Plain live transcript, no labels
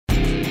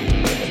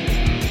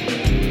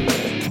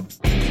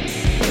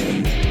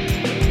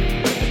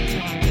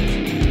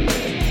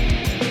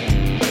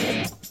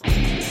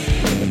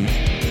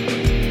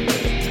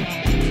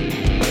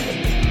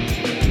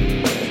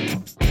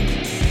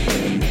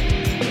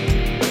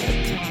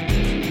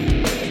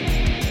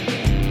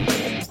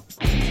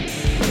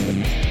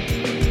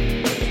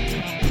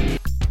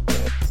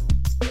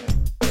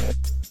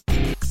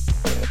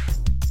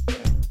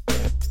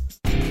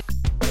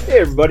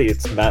everybody,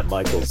 it's Matt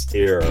Michaels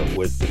here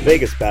with the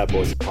Vegas Bad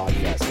Boys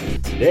podcast.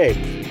 And today,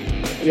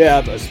 we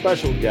have a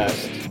special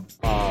guest.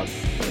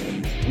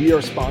 We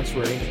are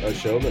sponsoring a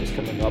show that is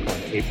coming up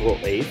on April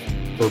 8th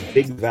for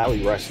Big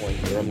Valley Wrestling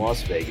here in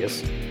Las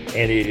Vegas.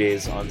 And it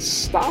is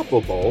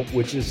Unstoppable,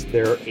 which is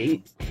their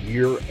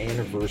 8-year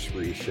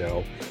anniversary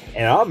show.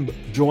 And I'm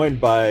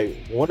joined by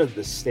one of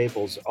the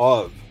staples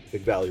of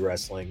Big Valley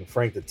Wrestling,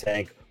 Frank the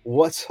Tank.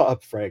 What's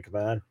up, Frank,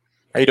 man?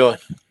 How you doing?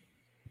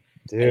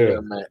 Dude,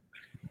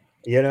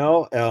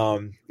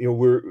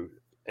 we're,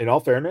 in all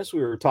fairness,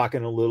 we were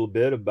talking a little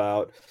bit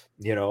about,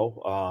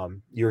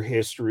 your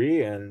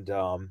history, and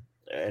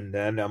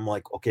then I'm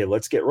like, okay,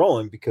 let's get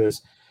rolling,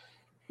 because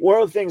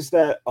one of the things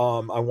that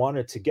I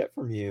wanted to get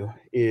from you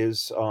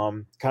is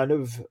kind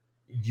of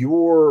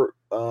your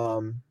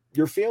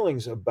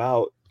feelings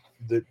about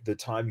the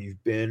time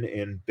you've been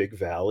in Big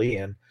Valley,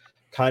 and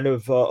kind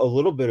of a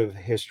little bit of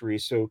history,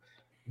 so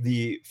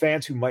the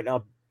fans who might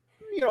not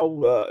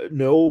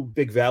know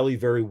Big Valley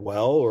very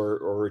well,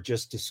 or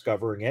just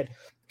discovering it,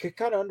 can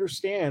kind of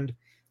understand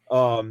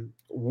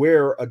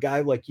where a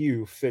guy like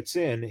you fits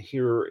in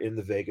here in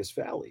the Vegas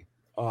Valley.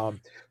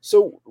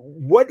 So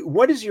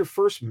what is your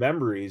first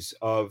memories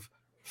of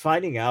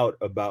finding out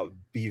about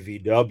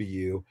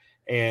BVW,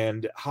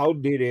 and how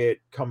did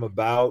it come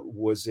about?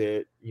 Was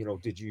it,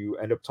 did you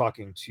end up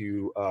talking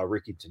to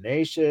Ricky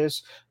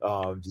Tenacious?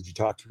 Did you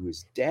talk to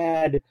his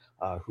dad,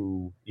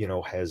 who,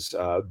 has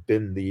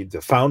been the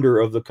founder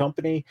of the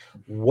company?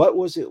 What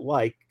was it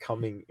like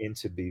coming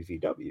into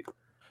BVW?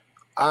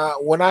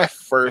 When I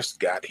first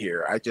got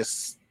here, I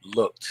just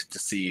looked to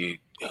see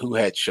who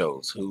had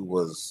shows, who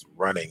was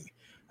running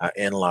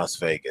in Las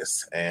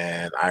Vegas.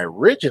 And I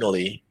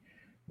originally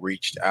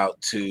reached out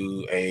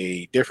to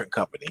a different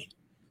company,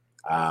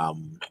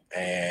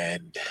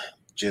 and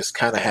just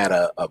kind of had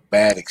a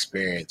bad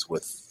experience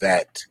with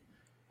that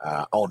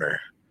owner.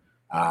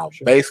 Sure.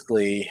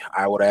 Basically,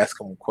 I would ask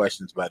him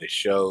questions about his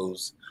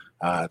shows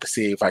to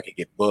see if I could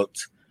get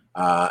booked.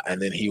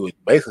 And then he would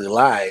basically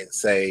lie and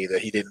say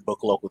that he didn't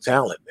book local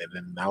talent. And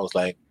then I was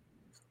like,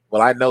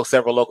 well, I know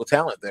several local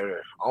talent that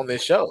are on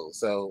this show.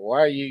 So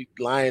why are you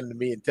lying to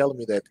me and telling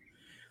me that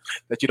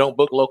you don't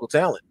book local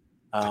talent?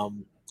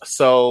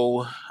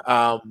 So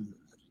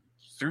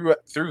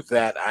through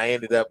that, I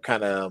ended up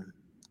kind of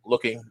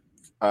looking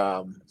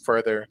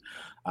further,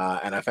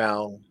 and I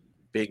found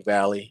Big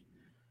Valley,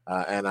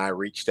 and I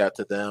reached out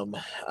to them.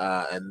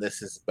 And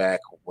this is back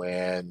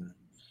when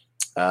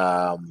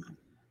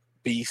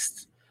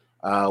Beast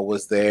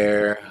was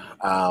there.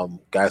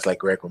 Guys like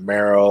Greg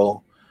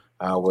Romero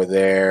were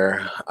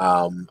there,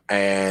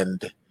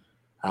 and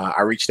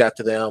I reached out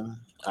to them,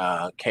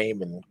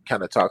 came and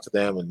kind of talked to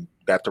them, and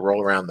got to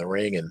roll around the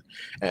ring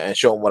and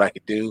show them what I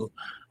could do.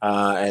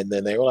 And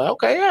then they were like,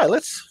 "Okay, yeah,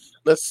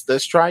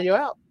 let's try you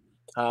out."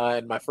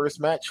 And my first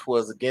match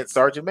was against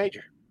Sergeant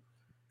Major.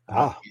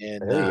 There you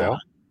go.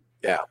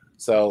 Yeah,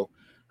 so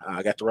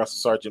I got to wrestle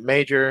Sergeant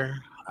Major.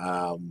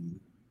 I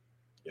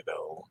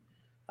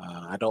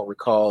don't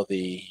recall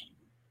the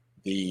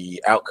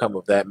outcome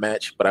of that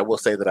match, but I will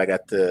say that I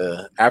got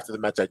to, after the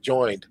match, I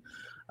joined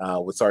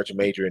with Sergeant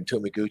Major and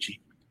Tumiguchi.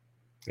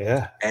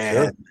 Yeah,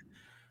 and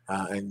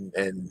sure.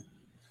 And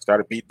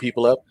started beating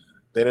people up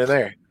then and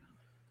there.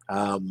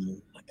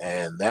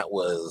 And that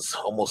was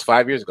almost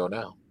 5 years ago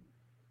now.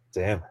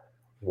 Damn.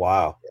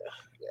 Wow.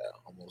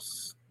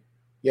 Almost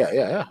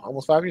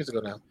 5 years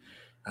ago now.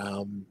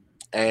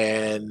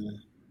 And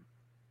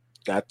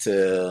got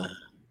to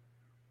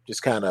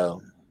just kind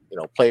of,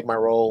 played my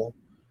role.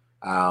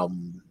 I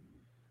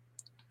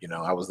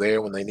was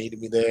there when they needed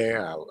me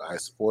there. I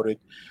supported,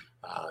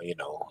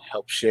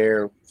 helped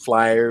share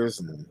flyers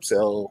and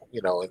sell,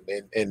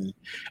 and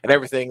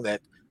everything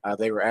that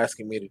they were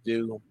asking me to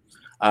do.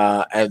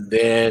 And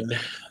then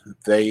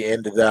they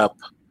ended up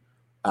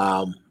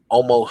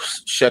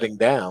almost shutting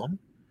down.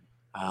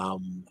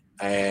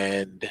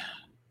 And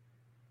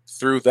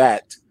through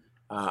that,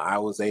 I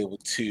was able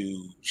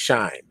to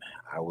shine.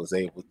 I was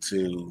able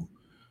to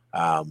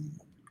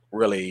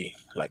really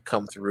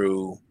come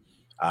through,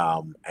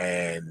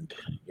 and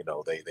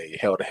they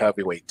held a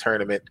heavyweight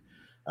tournament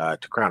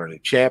to crown a new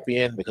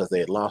champion because they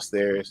had lost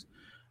theirs,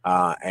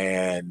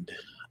 and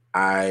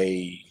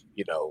I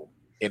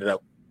ended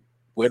up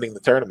winning the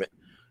tournament,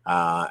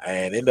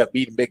 and ended up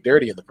beating Big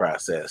Dirty in the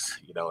process.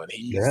 And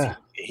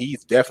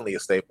he's definitely a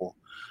staple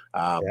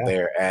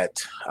there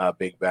at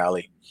Big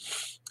Valley,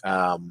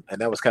 and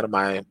that was kind of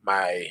my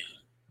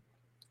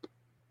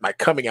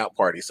coming out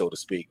party, so to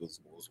speak, was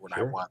when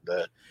I won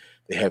the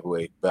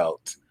heavyweight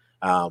belt,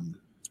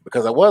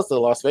 because I was the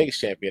Las Vegas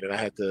champion, and I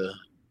had to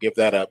give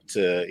that up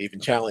to even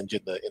challenge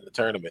in the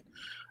tournament.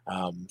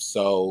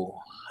 So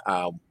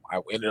I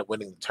ended up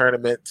winning the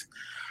tournament,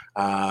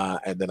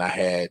 and then I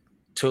had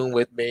Toon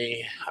with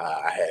me,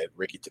 I had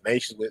Ricky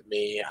Tenacious with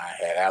me, I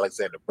had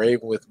Alexander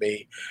Braven with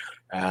me,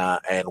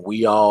 and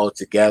we all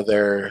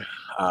together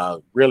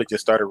really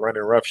just started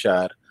running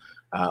roughshod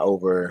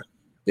over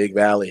Big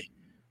Valley.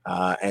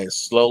 And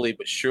slowly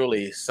but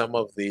surely, some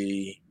of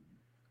the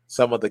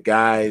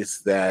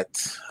guys that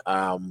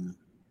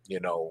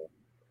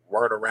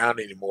weren't around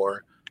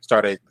anymore,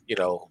 started,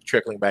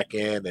 trickling back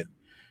in and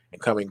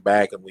coming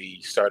back, and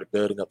we started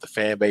building up the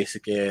fan base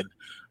again.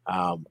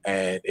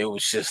 And it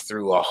was just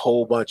through a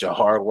whole bunch of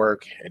hard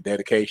work and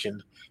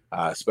dedication,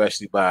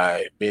 especially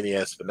by Benny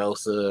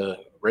Espinosa,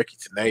 Ricky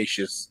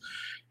Tenacious,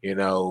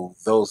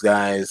 those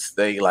guys,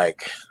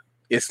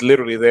 it's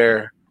literally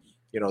their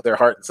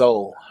heart and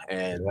soul,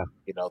 and,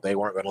 they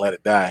weren't going to let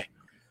it die.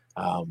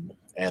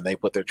 And they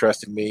put their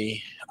trust in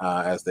me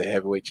as the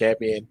heavyweight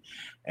champion.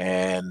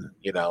 And,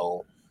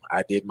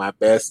 I did my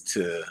best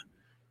to,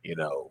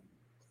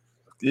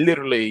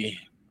 literally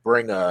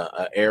bring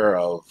a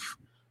era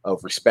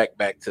of respect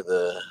back to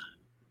the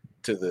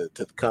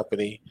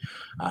company.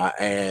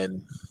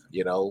 And,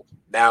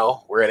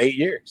 now we're at 8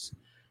 years.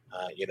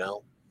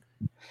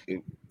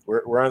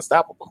 We're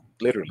unstoppable,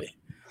 literally.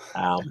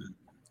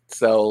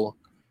 So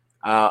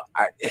I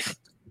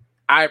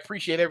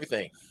appreciate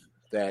everything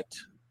that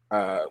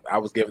I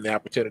was given the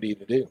opportunity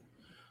to do.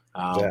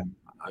 I've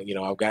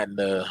gotten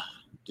to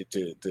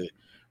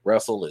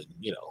wrestle and,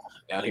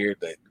 out here at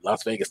the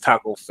Las Vegas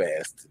Taco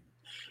Fest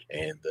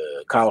and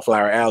the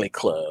Cauliflower Alley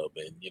Club,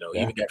 and,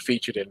 even got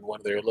featured in one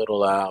of their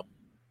little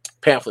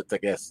pamphlets, I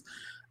guess.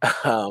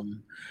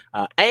 And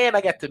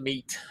I got to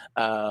meet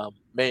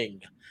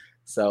Ming.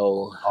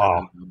 So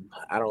I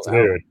don't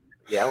care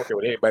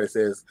what anybody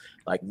says.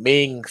 Like,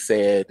 Ming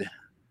said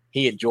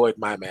he enjoyed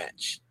my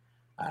match,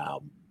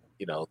 the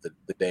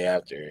day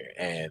after.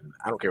 And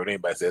I don't care what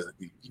anybody says.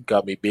 You can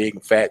call me big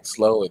and fat and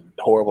slow and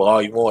horrible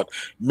all you want.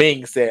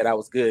 Ming said I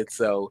was good.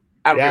 So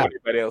I don't care what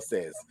anybody else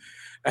says.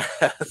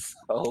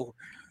 So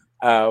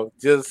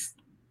just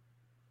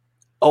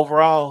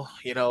overall,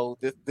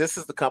 this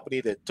is the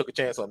company that took a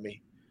chance on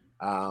me.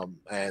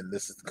 And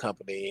this is the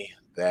company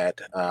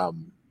that,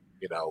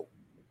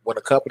 when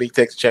a company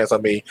takes a chance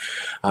on me,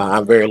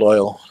 I'm very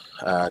loyal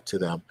to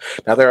them.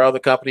 Now, there are other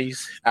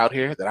companies out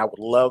here that I would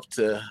love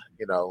to,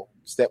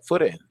 step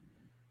foot in,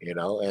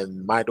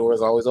 and my door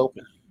is always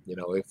open,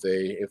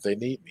 if they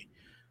need me.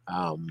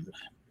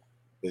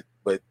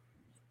 But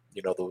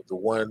the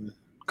one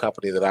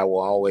company that I will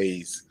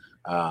always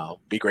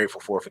be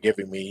grateful for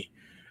giving me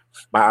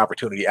my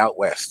opportunity out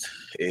west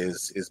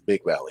is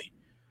Big Valley.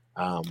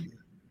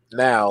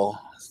 Now,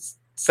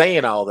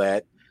 saying all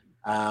that,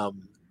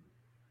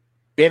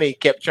 Benny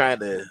kept trying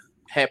to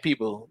have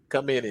people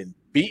come in and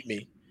beat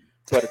me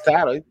for the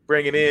title. He's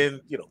bringing in,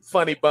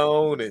 Funny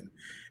Bone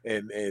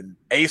and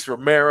Ace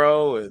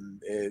Romero and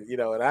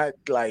I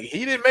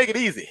he didn't make it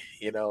easy.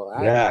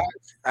 I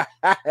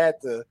had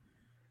to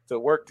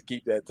work to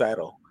keep that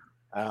title.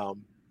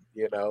 And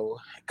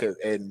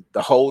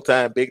the whole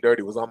time Big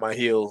Dirty was on my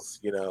heels,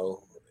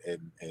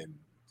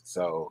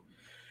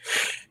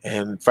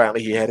 and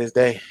finally he had his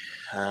day,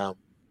 and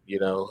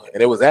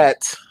it was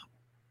at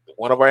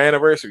one of our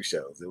anniversary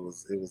shows. It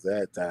was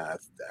at I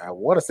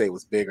want to say it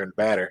was Bigger and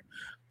Badder,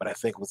 but I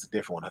think it was a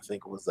different one. I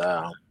think it was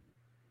a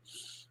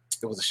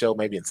show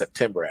maybe in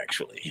September,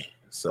 actually.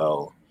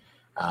 So,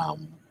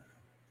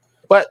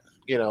 but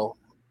no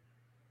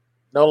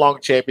longer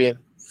champion.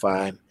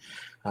 Fine.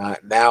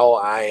 Now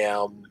I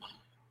am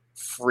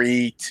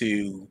free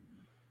to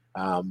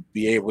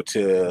be able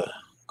to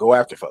go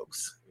after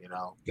folks.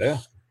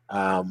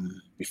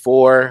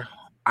 Before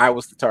I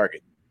was the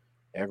target,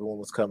 everyone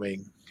was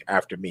coming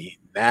after me.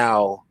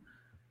 Now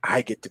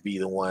I get to be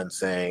the one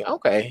saying,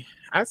 okay,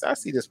 I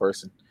see this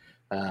person,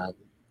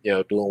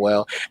 doing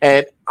well.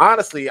 And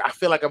honestly, I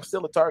feel like I'm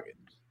still a target.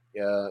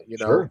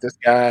 Sure. This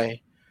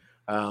guy,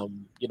 Cal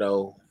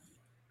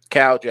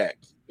Jack,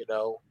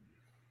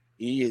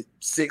 he is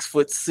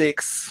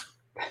 6'6",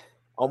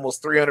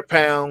 almost 300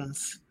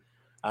 pounds.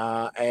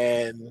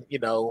 And,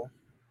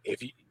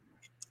 if you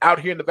out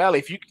here in the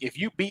Valley, if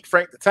you beat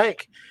Frank the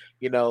Tank,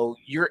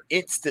 you're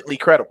instantly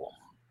credible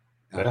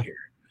out here.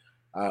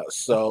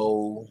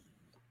 So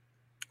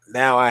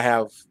now I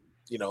have,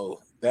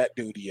 that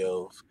duty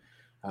of,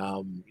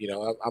 I'm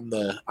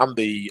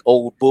the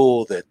old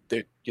bull that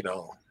that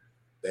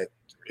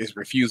is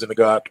refusing to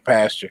go out to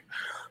pasture.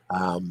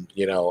 I'm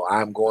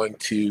going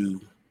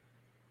to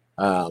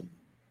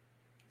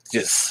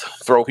just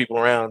throw people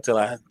around until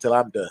I'm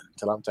done,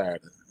 until I'm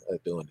tired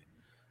of doing it.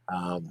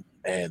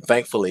 And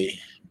thankfully,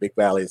 Big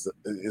Valley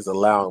is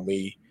allowing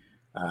me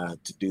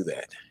to do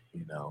that.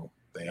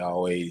 They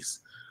always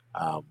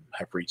have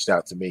reached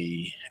out to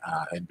me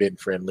and been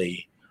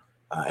friendly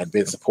and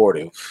been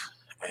supportive.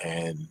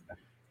 And,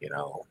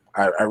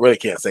 I really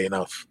can't say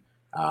enough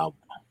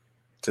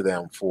to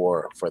them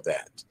for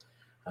that.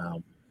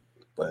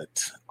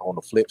 But on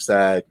the flip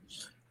side,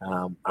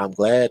 I'm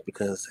glad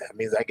because that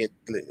means I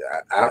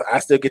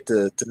still get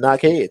to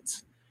knock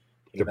heads.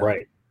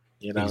 Right.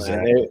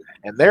 Exactly.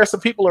 And there are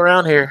some people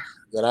around here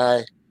that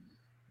I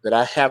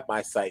have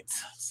my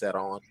sights set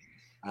on,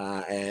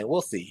 and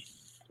we'll see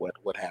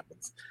what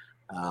happens.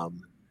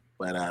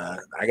 But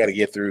I got to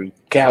get through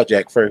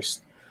Caljack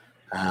first,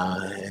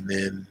 and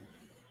then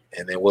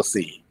we'll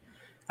see.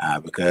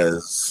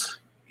 Because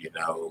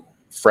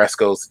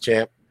Fresco's the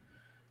champ,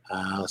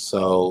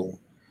 so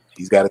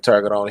he's got a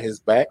target on his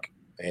back,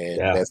 and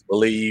best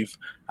believe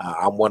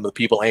I'm one of the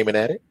people aiming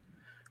at it.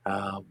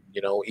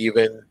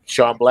 Even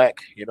Sean Black,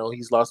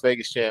 he's Las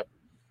Vegas champ,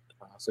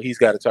 so he's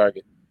got a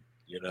target.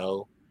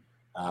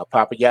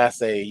 Papa Yase,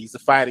 he's a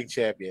fighting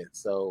champion,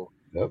 so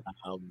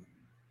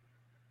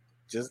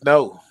just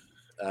know,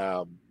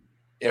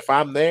 if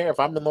I'm there, if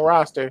I'm in the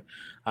roster,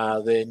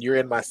 then you're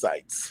in my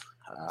sights.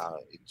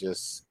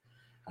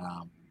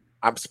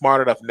 I'm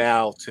smart enough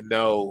now to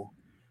know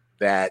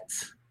that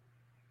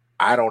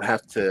I don't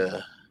have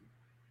to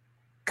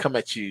come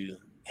at you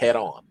head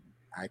on.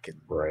 I can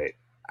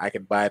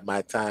bide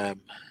my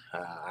time.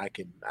 I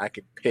can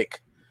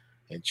pick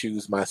and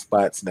choose my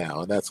spots now,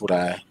 and that's what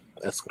I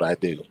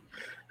do.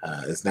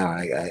 Is now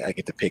I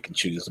get to pick and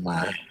choose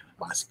my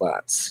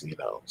spots.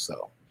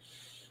 So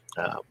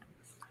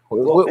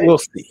we'll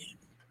see.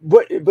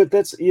 But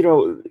that's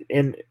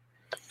and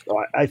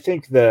I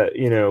think that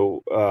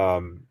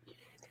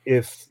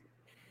if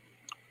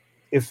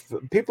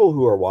people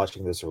who are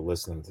watching this or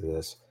listening to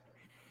this,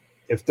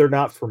 if they're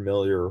not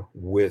familiar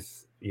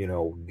with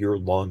your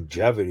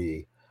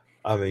longevity,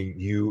 I mean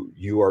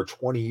you are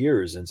 20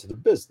 years into the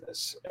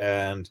business,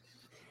 and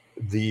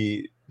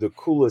the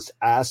coolest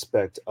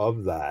aspect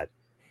of that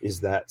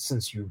is that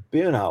since you've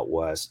been out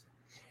west,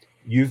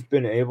 you've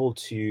been able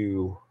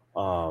to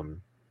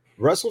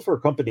wrestle for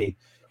a company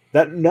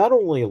that not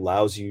only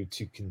allows you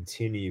to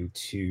continue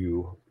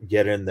to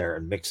get in there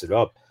and mix it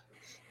up,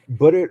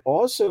 but it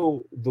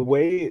also, the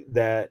way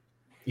that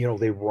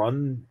they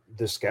run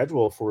the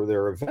schedule for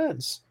their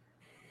events,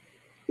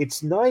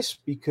 it's nice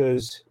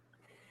because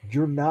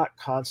you're not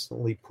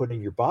constantly putting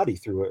your body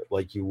through it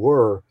like you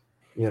were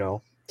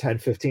 10,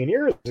 15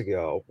 years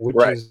ago,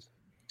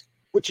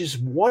 which is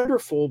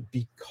wonderful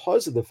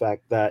because of the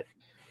fact that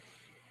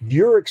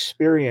your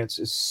experience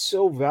is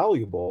so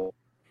valuable,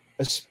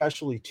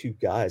 especially to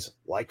guys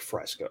like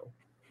Fresco,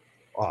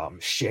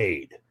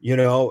 Shade,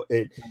 and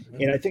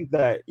I think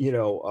that,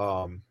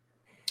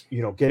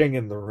 getting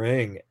in the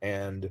ring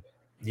and,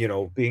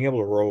 being able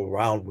to roll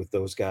around with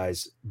those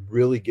guys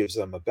really gives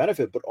them a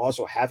benefit, but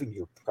also having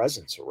your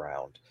presence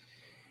around,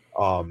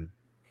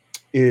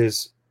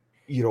 is,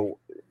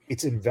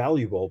 it's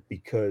invaluable,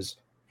 because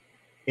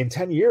in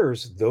 10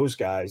 years, those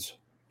guys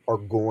are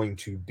going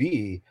to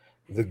be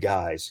the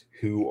guys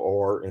who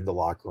are in the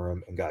locker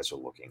room and guys are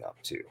looking up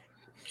to.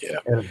 Yeah.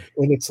 And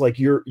it's like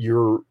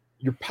you're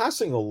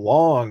passing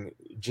along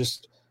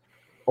just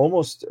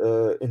almost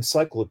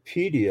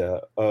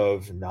encyclopedia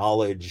of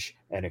knowledge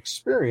and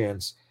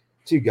experience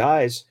to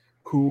guys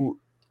who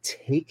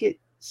take it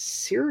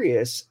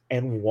serious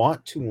and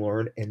want to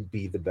learn and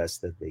be the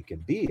best that they can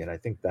be. And I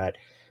think that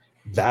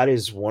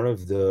is one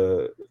of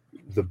the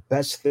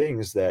best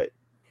things that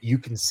you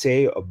can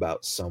say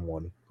about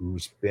someone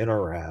who's been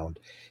around,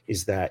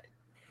 is that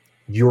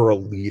you're a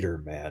leader,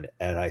 man.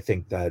 And I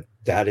think that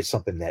is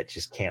something that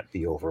just can't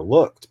be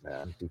overlooked,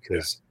 man,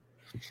 because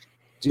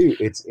dude,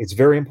 it's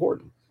very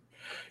important.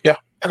 Yeah.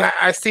 And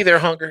I see their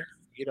hunger.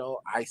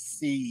 I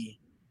see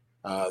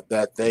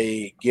that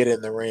they get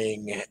in the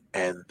ring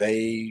and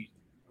they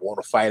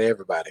want to fight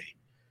everybody.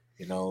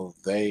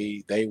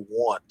 They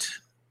want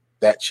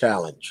that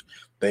challenge.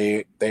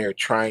 They are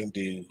trying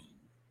to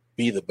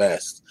be the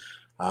best.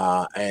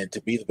 And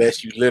to be the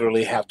best, you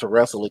literally have to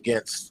wrestle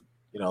against,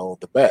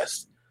 the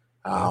best.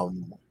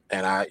 And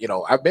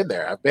I've been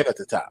there. I've been at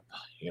the top.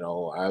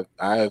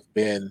 I've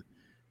been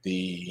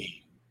the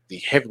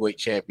heavyweight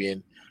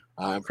champion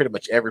in pretty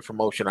much every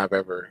promotion I've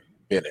ever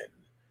been in,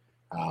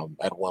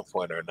 at one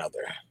point or another,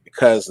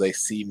 because they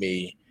see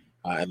me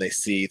and they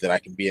see that I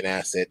can be an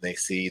asset, and they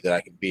see that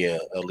I can be a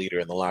leader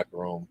in the locker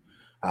room,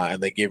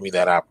 and they give me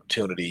that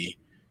opportunity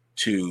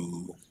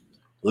to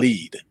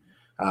lead.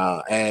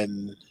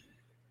 And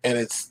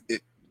it's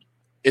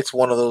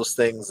one of those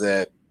things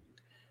that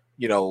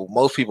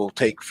most people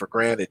take for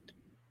granted,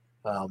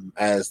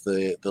 as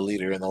the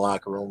leader in the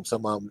locker room.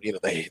 Some of them,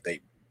 they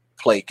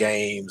play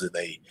games, and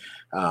they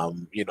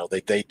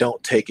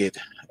don't take it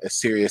as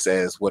serious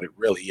as what it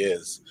really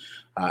is,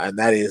 and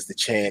that is the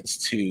chance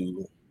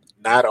to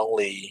not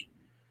only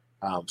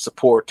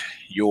support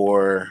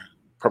your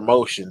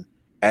promotion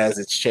as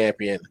its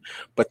champion,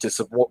 but to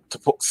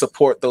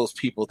support those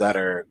people that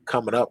are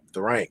coming up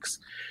the ranks.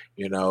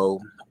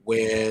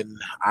 When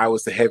I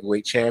was the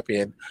heavyweight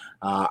champion,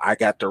 I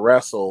got to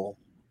wrestle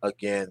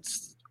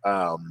against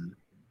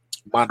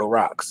Mondo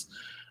Rocks.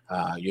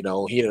 He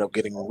ended up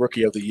getting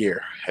Rookie of the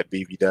Year at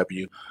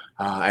BBW,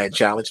 and got to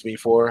challenge me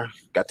for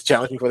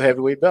the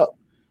heavyweight belt.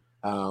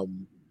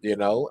 And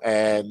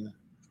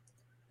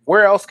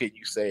where else can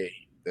you say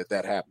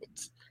that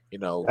happens?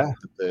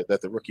 That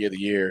the Rookie of the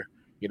Year,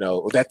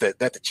 that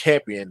the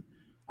champion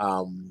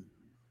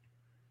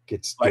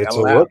gets a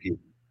rookie.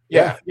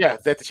 Yeah,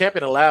 that the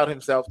champion allowed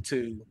himself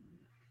to,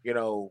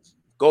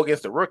 go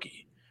against a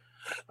rookie,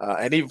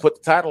 and even put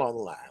the title on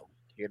the line.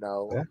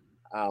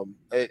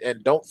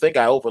 And don't think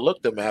I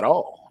overlooked him at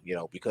all,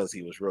 because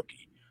he was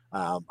rookie.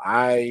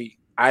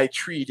 I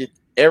treated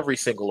every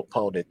single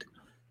opponent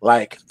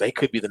like they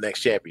could be the next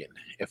champion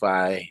if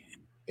I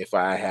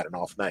had an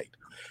off night.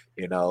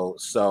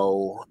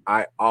 So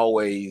I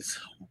always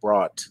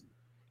brought,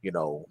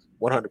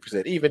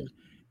 100%.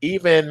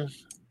 Even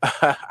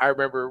I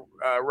remember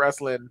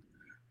wrestling.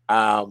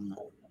 Um,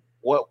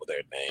 what were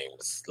their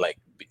names? Like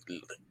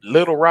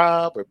Little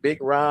Rob or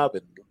Big Rob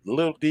and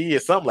Little D or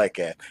something like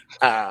that.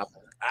 I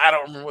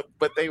don't remember,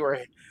 but they were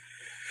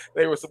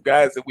some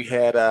guys that we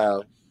had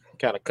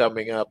kind of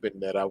coming up,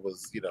 and that I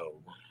was,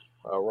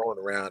 rolling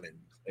around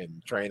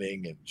and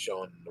training and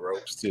showing the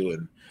ropes to,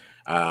 and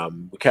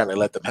we kind of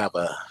let them have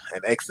an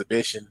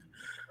exhibition,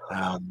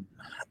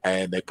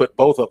 and they put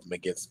both of them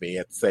against me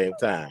at the same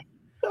time.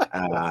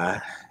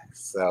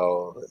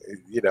 So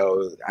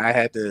I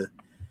had to,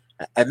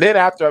 and then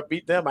after I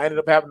beat them, I ended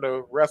up having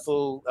to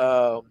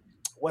wrestle.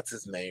 What's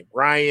his name?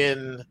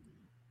 Ryan.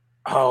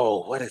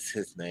 Oh, what is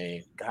his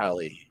name?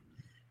 Golly.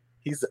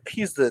 He's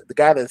the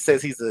guy that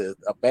says he's a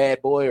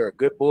bad boy or a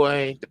good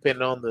boy,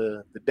 depending on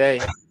the day.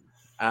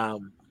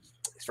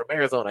 He's from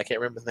Arizona. I can't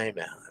remember his name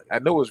now. I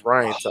know it was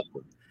Ryan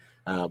something,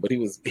 but he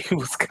was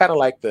kind of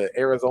like the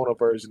Arizona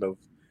version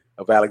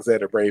of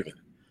Alexander Braven.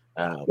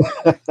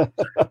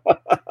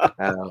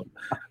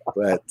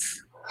 But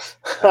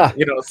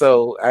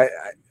so I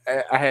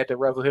had to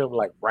wrestle him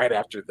like right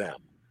after them.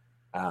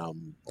 Wow.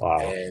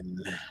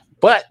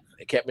 But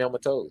it kept me on my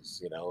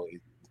toes,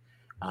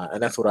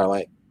 and that's what I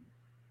like.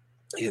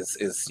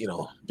 Is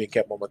being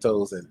kept on my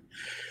toes, and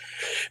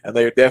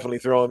they're definitely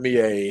throwing me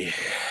a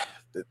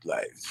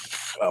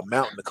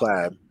mountain to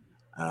climb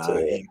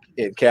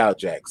in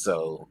Caljack.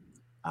 So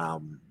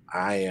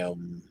I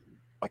am,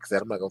 like I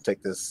said, I'm not going to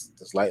take this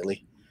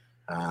lightly.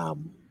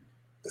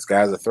 This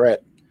guy's a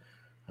threat.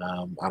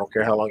 I don't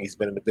care how long he's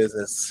been in the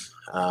business.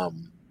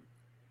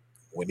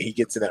 When he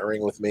gets in that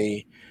ring with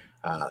me,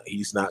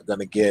 he's not going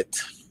to get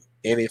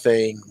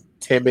anything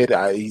timid.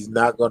 He's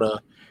not going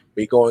to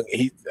be going.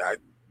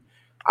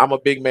 I'm a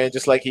big man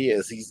just like he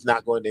is. He's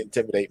not going to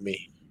intimidate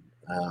me.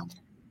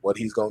 What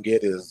he's going to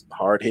get is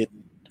hard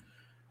hitting.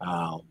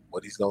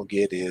 What he's going to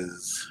get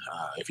is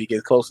if he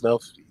gets close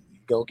enough,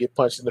 he's going to get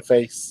punched in the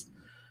face.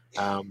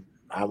 I'm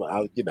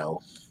going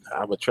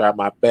to try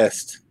my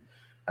best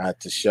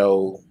to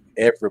show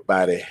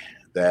everybody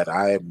that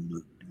I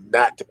am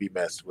not to be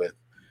messed with.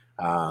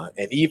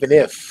 And even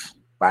if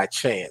by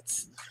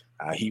chance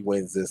he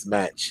wins this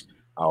match,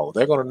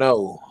 they're going to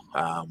know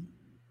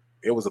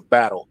it was a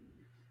battle.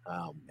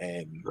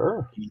 And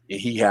sure.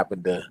 he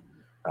happened to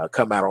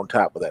come out on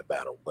top of that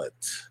battle. But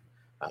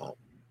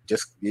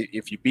just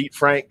if you beat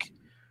Frank,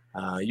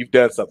 you've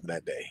done something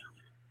that day.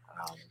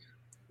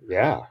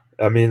 Yeah,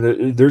 I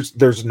mean,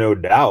 there's no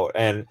doubt.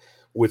 And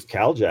with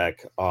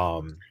Caljack,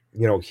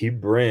 he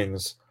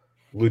brings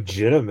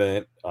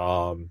legitimate,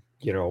 national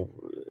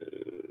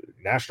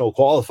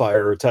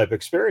qualifier type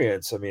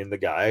experience. I mean, the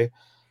guy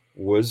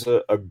was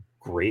a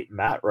great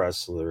mat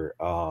wrestler.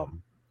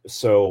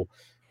 So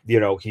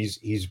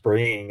he's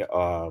bringing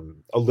a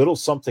little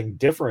something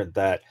different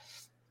that,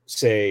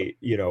 say,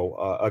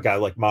 a guy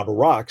like Mama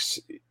Rocks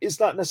is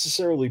not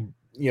necessarily,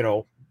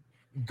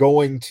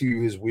 going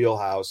to his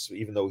wheelhouse,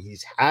 even though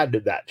he's had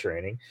that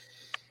training.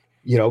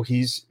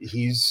 He's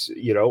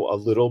a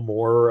little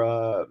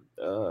more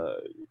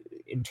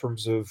in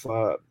terms of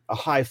a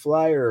high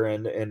flyer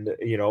and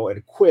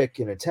quick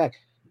and attack.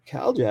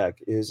 Caljack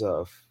is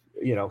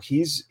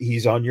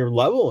he's on your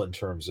level in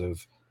terms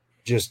of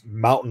just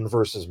mountain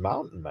versus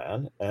mountain,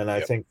 man. And I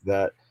think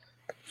that,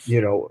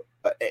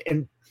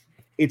 and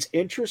it's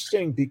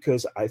interesting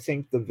because I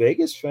think the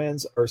Vegas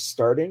fans are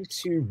starting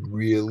to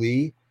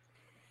really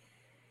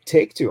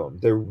take to him.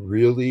 They're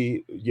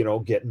really,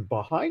 getting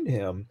behind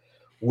him,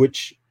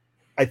 which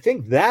I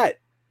think that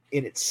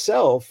in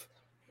itself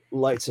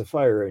lights a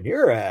fire in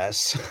your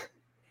ass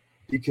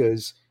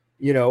because,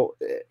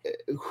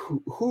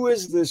 who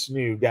is this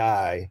new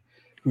guy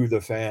who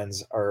the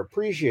fans are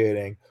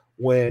appreciating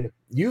when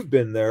you've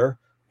been there,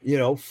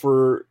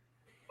 for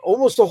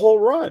almost a whole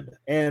run.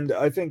 And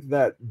I think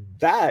that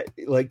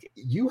like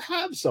you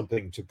have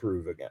something to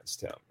prove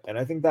against him. And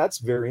I think that's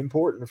very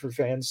important for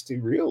fans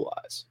to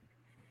realize.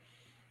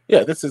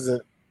 Yeah, this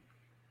isn't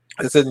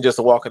just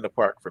a walk in the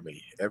park for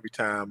me. Every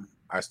time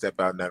I step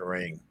out in that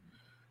ring,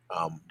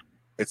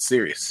 it's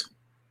serious.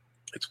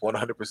 It's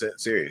 100%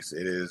 serious.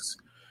 It is,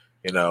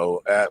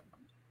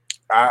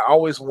 I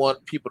always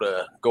want people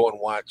to go and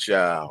watch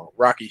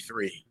Rocky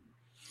 3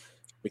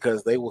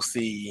 because they will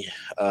see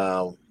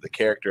the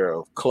character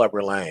of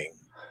Clubber Lang,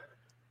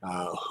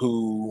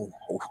 who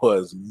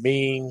was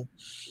mean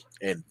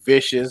and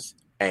vicious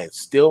and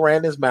still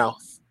ran his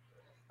mouth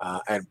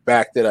and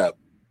backed it up.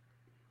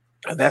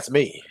 And that's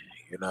me.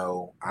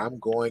 I'm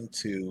going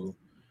to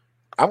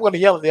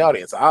yell at the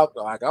audience.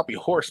 I'll be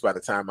hoarse by the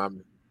time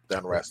I'm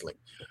done wrestling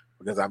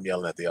because I'm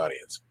yelling at the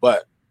audience.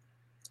 But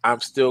I'm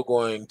still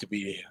going to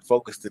be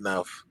focused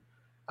enough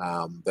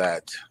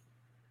that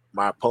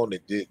my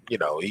opponent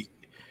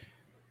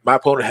my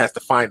opponent has to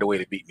find a way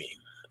to beat me.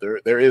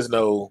 There is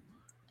no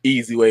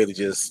easy way to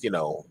just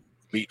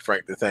beat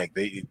Frank the Tank.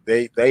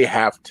 They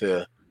have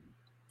to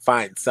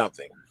find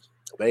something.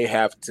 They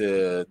have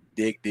to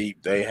dig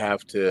deep. They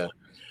have to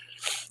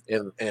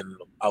in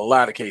a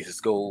lot of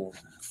cases go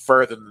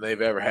further than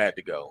they've ever had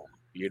to go.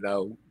 You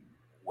know,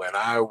 when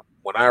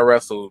I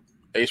wrestled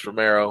Ace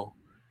Romero,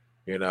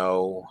 you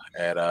know,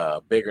 at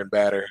Bigger and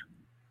Badder,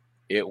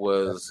 it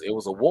was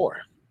a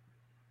war.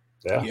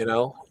 Yeah. You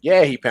know,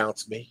 yeah, he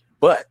pounced me,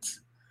 but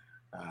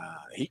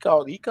he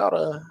caught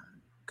a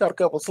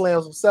couple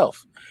slams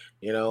himself.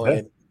 You know, Yeah.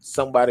 and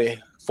somebody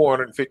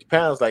 450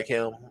 pounds like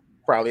him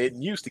probably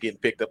isn't used to getting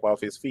picked up off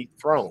his feet,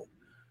 thrown.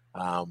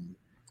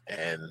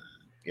 And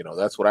you know,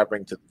 that's what I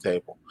bring to the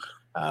table.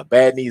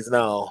 Bad knees and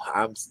all,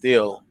 I'm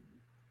still,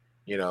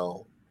 you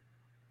know,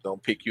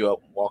 don't pick you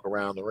up and walk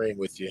around the ring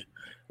with you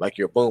like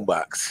you're a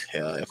boombox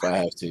if I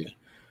have to.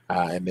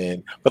 And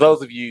then for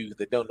those of you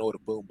that don't know what a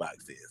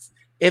boombox is,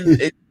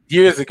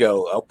 years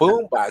ago, a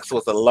boombox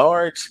was a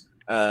large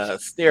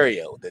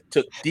stereo that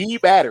took D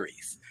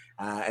batteries,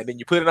 and then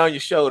you put it on your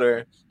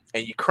shoulder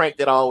and you cranked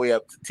it all the way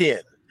up to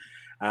 10.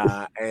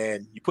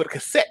 And you put a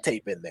cassette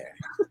tape in there,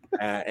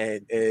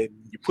 and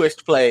you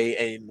pushed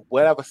play, and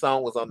whatever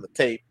song was on the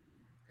tape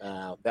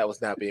that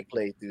was now being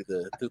played through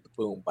the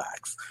boom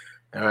box.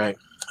 All right,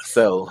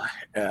 so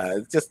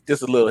just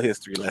a little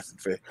history lesson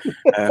for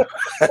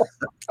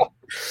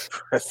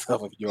for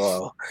some of you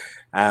all.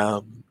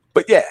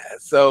 But yeah,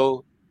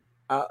 so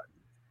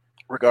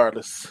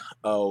regardless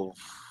of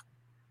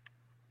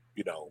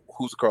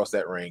who's across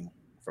that ring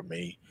from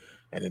me,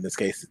 and in this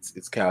case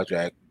it's Kyle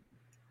Jack.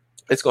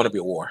 It's going to be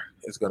a war.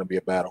 It's going to be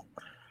a battle.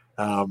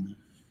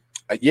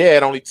 Yeah,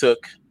 it only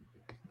took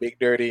Big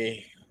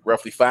Dirty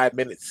roughly 5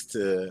 minutes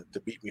to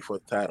beat me for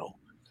the title,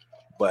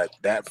 but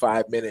that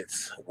 5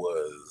 minutes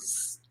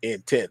was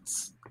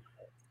intense.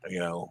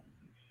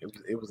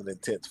 It was an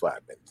intense 5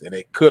 minutes, and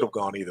it could have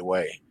gone either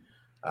way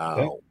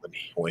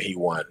when he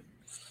won.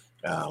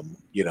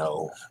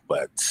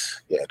 But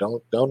yeah,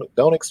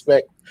 don't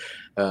expect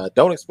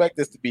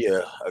this to be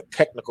a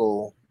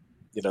technical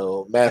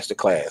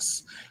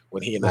masterclass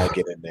when he and I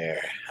get in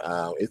there.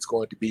 It's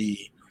going to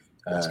be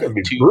it's going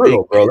to be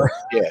brutal, brother.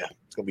 Yeah,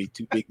 it's going to be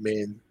two big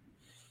men,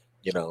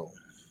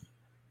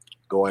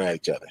 going at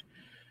each other.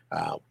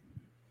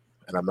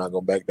 And I'm not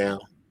going to back down.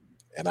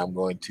 And I'm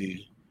going to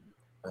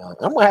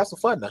have some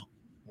fun now,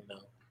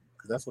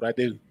 because that's what I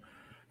do.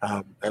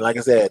 And like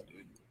I said,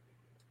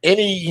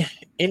 any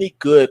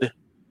good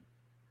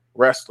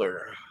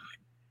wrestler,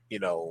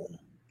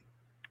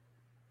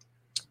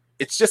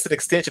 it's just an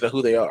extension of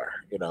who they are,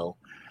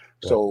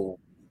 So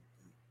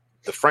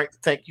the Frank the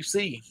Tank you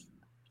see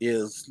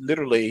is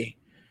literally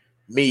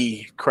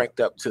me cranked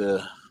up to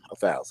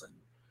 1,000.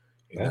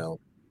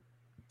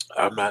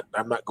 I'm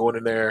not going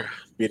in there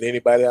being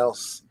anybody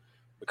else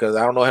because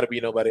I don't know how to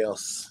be nobody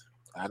else.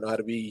 I know how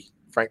to be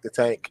Frank the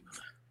Tank,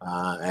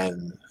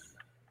 and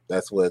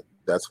that's what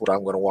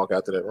I'm going to walk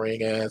out to that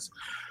ring as.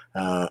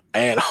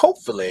 And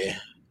hopefully,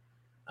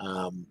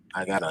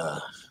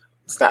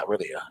 it's not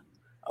really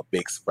a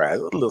big surprise,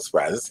 a little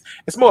surprise.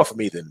 It's more for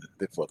me than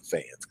for the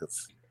fans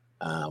because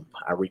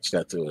I reached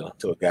out to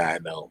a guy I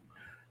know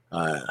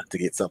to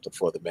get something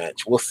for the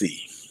match. We'll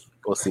see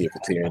if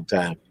it's here in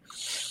time.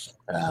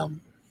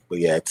 But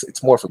yeah,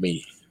 it's more for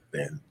me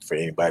than for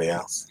anybody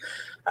else.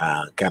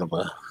 Kind of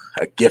a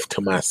gift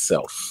to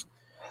myself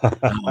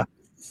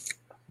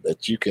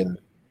that you can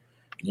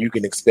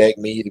expect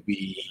me to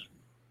be,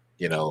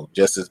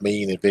 just as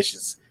mean and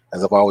vicious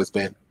as I've always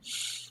been.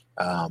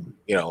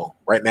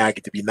 Right now I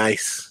get to be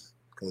nice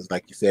because,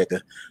 like you said,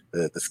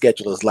 the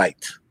schedule is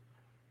light.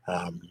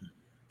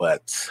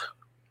 But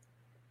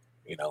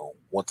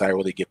once I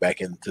really get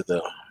back into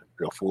the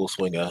full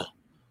swing of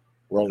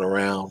rolling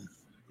around,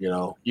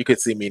 you could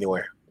see me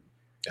anywhere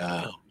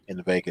in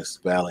the Vegas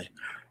Valley,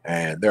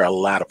 and there are a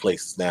lot of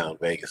places now in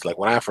Vegas. Like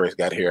when I first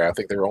got here, I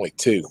think there were only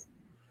two,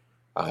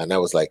 and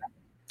that was like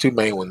two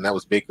main ones. That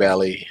was Big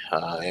Valley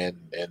and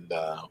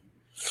the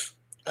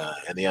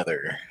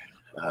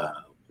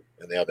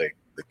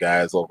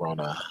guys over on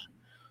I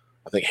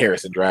think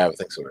Harrison Drive. I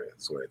think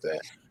that's where it's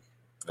at.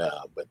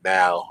 But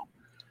now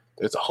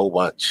there's a whole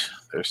bunch.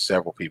 There's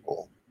several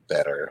people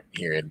that are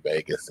here in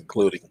Vegas,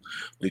 including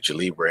Lucha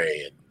Libre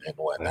and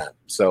whatnot.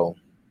 So,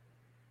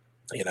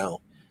 there's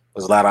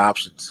a lot of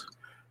options.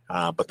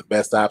 But the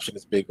best option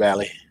is Big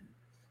Valley.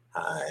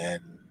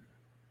 And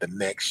the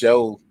next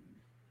show,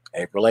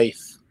 April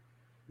 8th,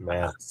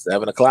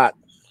 7:00.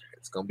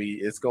 It's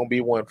gonna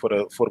be one for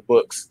the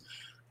books.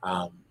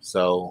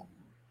 So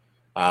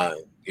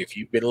if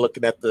you've been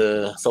looking at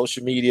the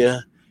social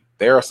media,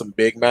 there are some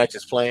big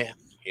matches planned.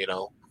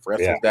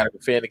 Wrestlers got to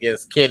defend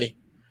against Kenny.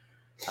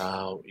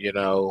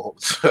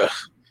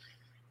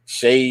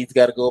 Shade's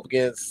got to go up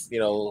against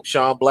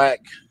Sean Black.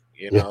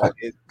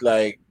 It's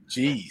like,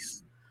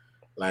 geez,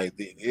 like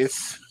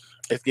it's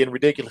getting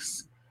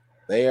ridiculous.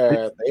 They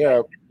are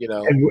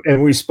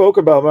and we spoke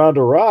about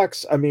Ronda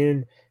Rocks. I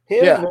mean,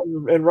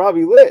 him and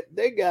Robbie Litt,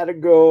 they got to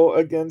go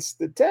against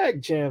the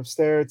tag champs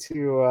there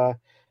to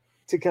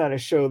kind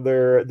of show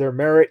their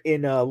merit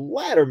in a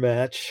ladder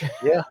match.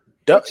 Yeah,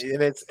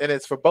 and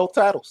it's for both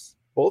titles.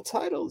 Both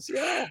titles,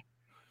 yeah.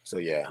 So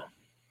yeah,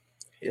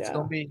 it's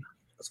gonna be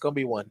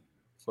one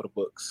for the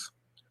books.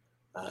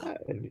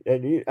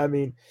 I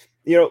mean,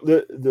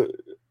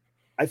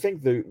 I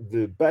think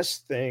the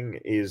best thing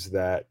is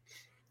that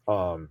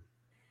um,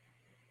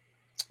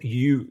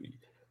 you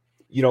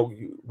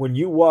when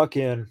you walk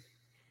in,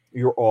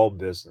 you're all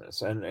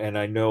business, and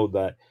I know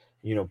that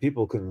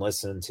people can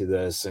listen to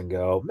this and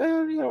go,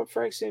 man,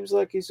 Frank seems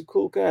like he's a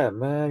cool guy,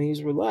 man.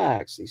 He's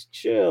relaxed, he's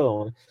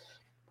chill,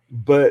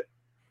 but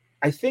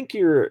I think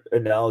your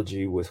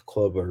analogy with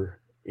Clubber,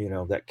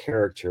 that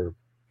character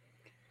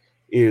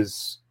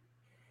is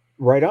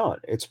right on.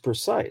 It's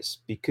precise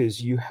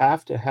because you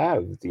have to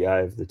have the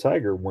eye of the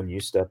tiger when you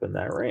step in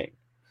that ring.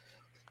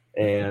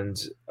 And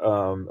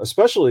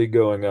especially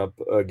going up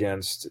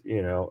against,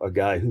 a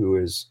guy who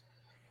is,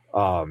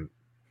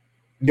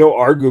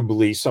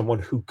 arguably someone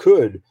who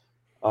could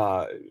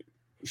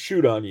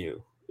shoot on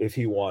you if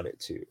he wanted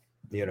to,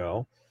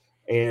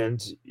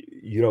 and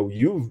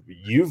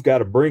you've got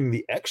to bring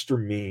the extra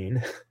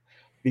mean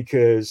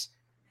because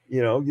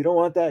you don't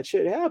want that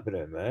shit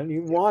happening, man.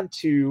 You want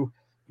to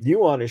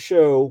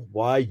show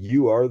why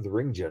you are the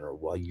ring general,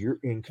 why you're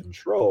in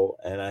control.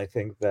 And I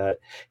think that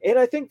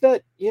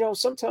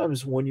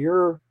sometimes when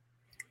you're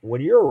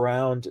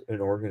around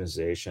an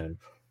organization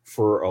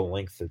for a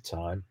length of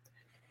time,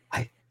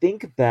 I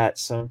think that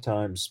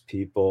sometimes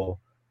people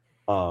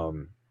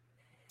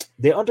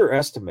they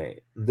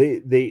underestimate.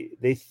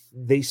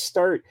 They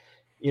start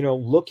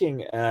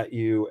looking at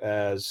you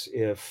as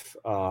if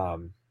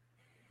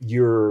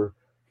you're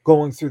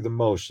going through the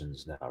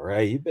motions now,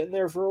 right? You've been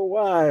there for a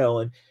while,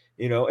 and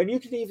and you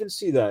can even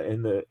see that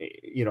in the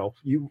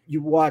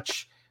you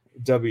watch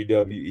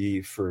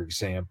WWE, for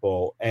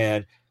example,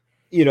 and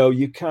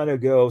you kind of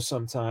go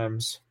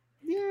sometimes,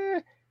 yeah,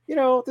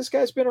 this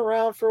guy's been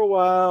around for a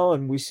while,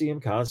 and we see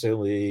him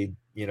constantly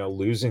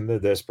losing to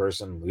this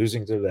person,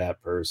 losing to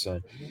that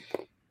person,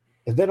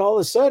 and then all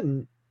of a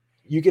sudden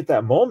you get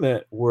that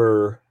moment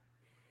where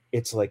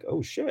it's like,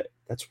 oh shit,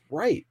 that's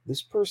right,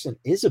 this person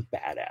is a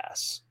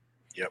badass.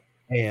 Yep.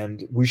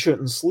 And we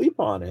shouldn't sleep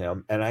on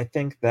him. And I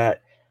think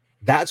that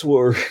that's what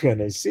we're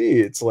gonna see.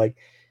 It's like,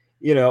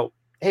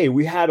 hey,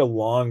 we had a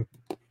long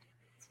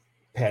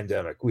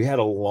pandemic, we had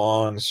a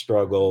long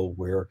struggle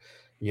where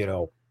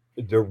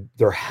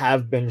there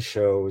have been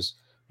shows,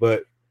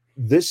 but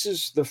this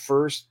is the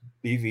first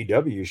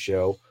BVW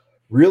show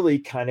really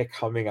kind of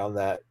coming on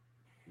that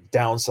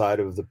downside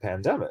of the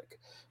pandemic.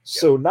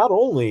 So not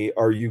only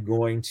are you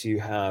going to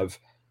have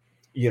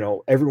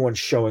everyone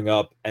showing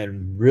up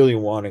and really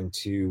wanting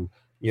to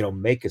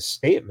make a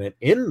statement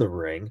in the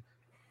ring,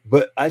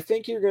 but I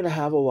think you're going to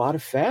have a lot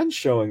of fans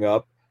showing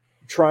up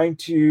trying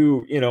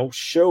to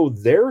show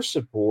their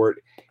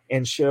support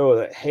and show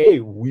that,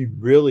 hey, we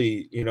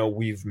really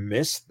we've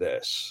missed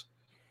this.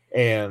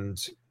 And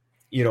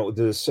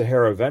the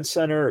Sahara Event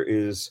Center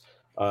is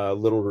a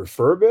little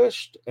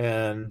refurbished,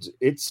 and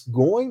it's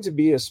going to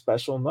be a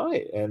special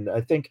night. And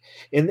I think,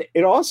 and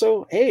it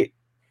also, hey,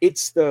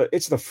 it's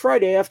the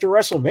Friday after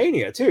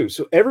WrestleMania too,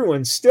 so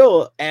everyone's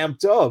still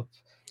amped up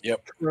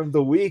from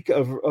the week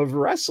of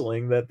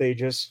wrestling that they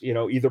just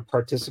either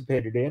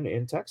participated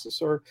in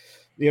Texas or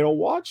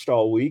watched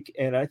all week.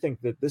 And I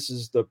think that this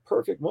is the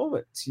perfect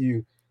moment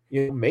to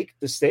make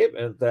the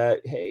statement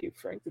that, hey,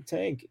 Frank the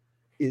Tank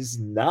is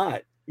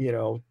not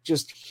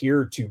just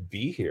here to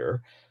be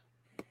here.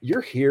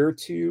 You're here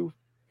to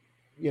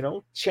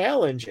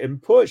challenge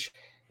and push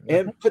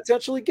and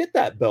potentially get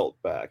that belt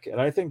back. And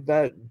I think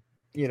that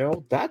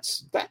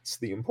that's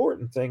the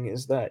important thing,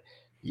 is that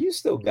you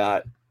still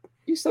got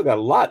a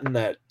lot in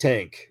that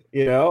tank,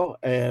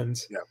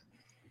 and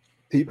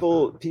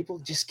people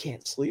just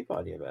can't sleep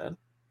on you, man.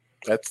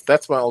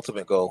 That's my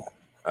ultimate goal,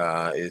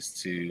 is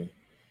to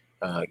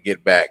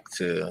get back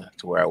to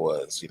where I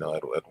was.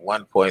 At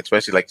one point,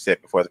 especially like you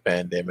said, before the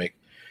pandemic,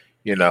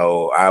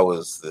 I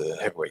was the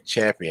heavyweight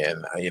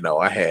champion.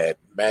 I had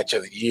match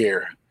of the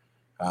year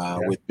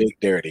with Big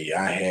Dirty.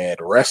 I had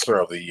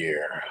wrestler of the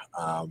year.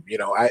 I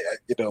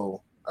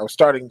was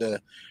starting to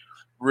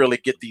really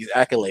get these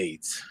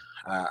accolades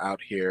out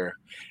here,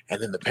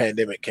 and then the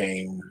pandemic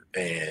came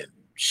and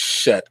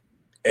shut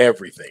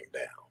everything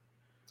down.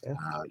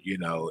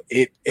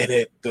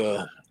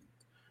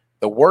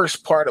 The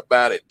worst part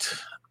about it,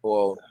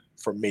 well,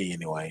 for me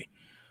anyway,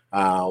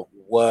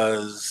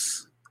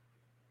 was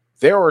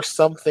there were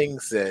some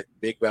things that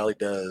Big Valley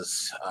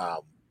does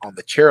on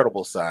the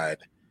charitable side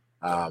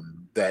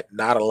that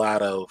not a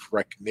lot of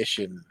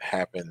recognition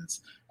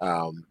happens.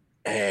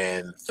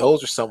 And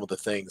those are some of the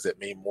things that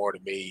mean more to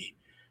me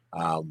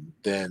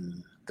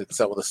than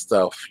some of the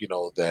stuff,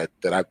 that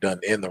I've done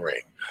in the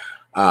ring.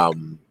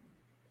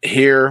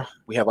 Here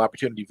we have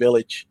Opportunity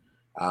Village,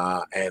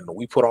 and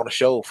we put on a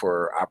show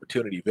for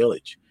Opportunity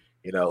Village,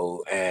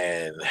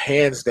 and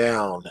hands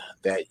down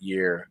that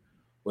year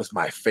was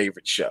my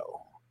favorite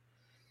show.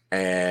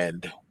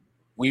 And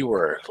we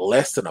were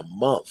less than a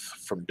month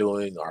from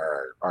doing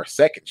our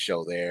second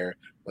show there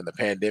when the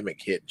pandemic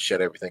hit and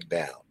shut everything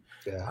down.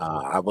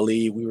 I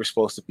believe we were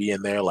supposed to be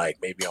in there like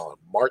maybe on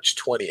March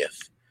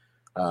 20th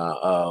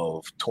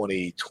of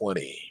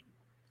 2020,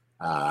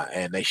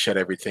 and they shut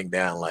everything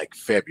down like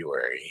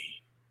February,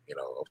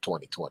 of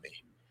 2020,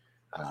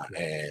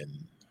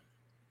 and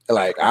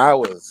like I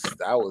was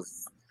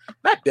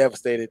not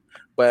devastated,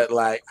 but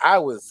like I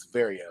was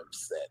very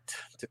upset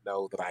to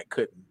know that I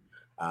couldn't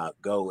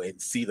go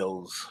and see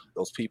those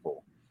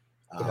people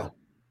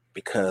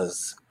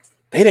because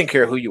they didn't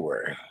care who you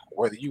were,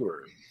 whether you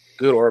were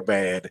good or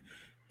bad.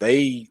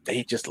 They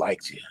just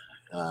liked you.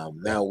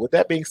 Now, with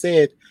that being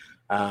said,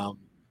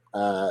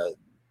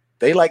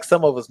 they like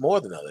some of us more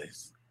than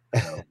others.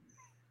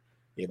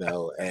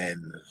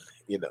 And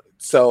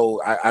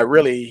so I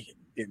really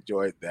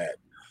enjoyed that.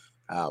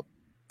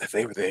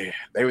 They were there.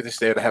 They were just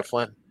there to have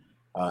fun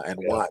and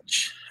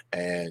watch,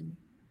 and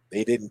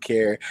they didn't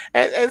care.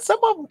 And some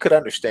of them could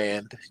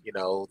understand,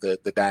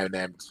 the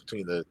dynamics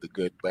between the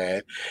good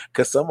bad,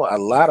 because a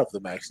lot of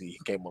them actually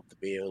came up to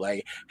me and were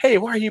like, "Hey,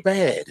 why are you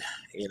bad?"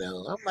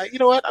 I'm like, you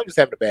know what? I'm just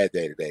having a bad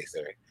day today,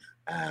 sir.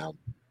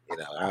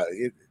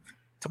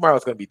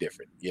 Tomorrow's going to be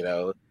different.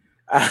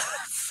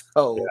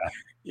 So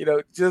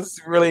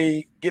just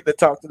really getting to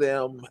talk to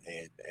them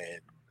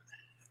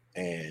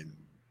and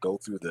go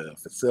through the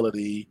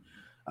facility.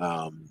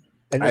 And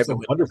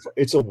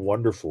it's a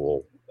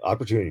wonderful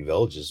Opportunity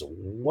Village is a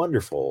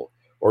wonderful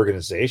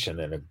organization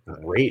and a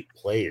great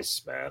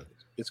place, man.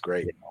 It's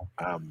great.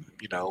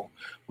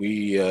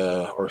 We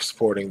are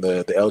supporting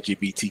the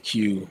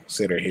LGBTQ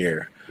center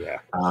here. Yeah.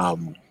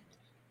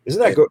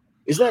 Isn't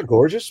that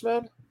gorgeous,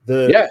 man?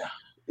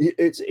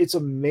 It's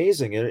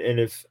amazing. And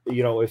if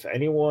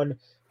anyone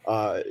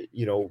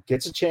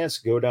gets a chance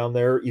to go down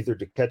there either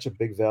to catch a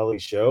Big Valley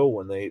show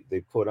when they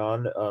put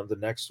on the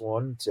next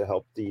one to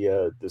help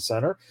the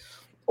center,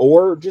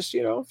 or just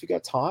if you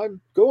got time,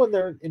 go in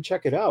there and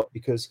check it out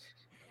because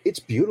it's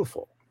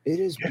beautiful. It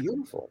is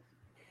beautiful.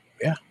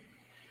 Yeah.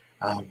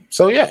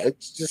 So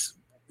it's just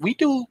we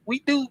do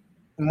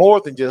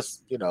more than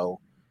just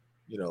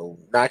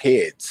knock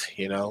heads.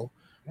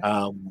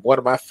 One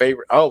of my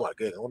favorite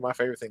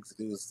things to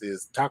do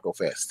is Taco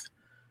Fest.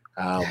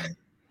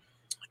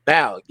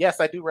 Now, yes,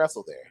 I do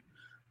wrestle there,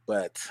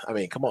 but I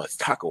mean, come on, it's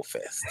Taco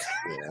Fest,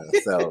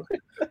 So,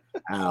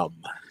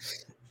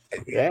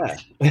 yeah,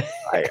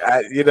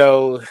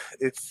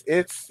 it's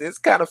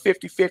kind of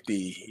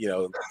 50-50,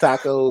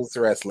 tacos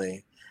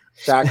wrestling,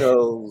 So,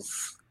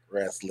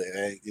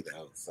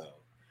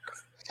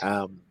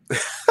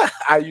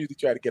 I usually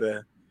try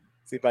to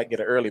see if I can get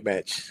an early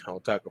match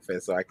on Taco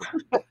Fest so I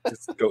can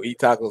just go eat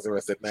tacos the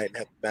rest of the night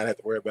and not have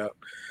to worry about,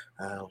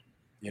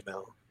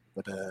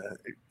 But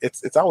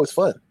it's always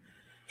fun,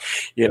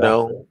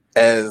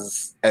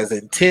 as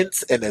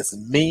intense and as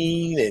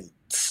mean and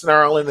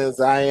snarling as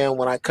I am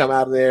when I come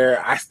out of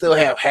there, I still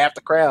have half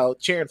the crowd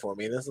cheering for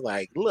me. And it's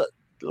like, look,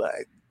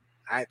 like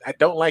I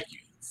don't like you,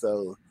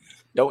 so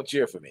don't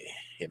cheer for me.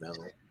 I'm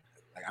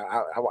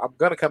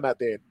gonna come out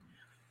there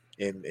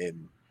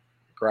and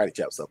karate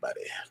chop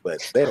somebody, but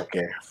they don't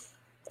care.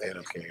 They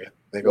don't care.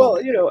 They go,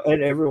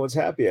 and everyone's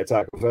happy at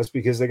Taco Fest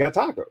because they got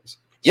tacos.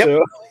 Yep.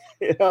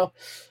 So,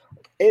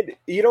 and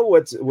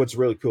what's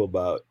really cool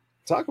about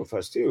Taco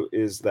Fest too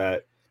is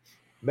that,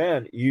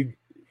 man,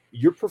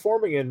 you're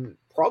performing in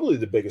probably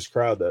the biggest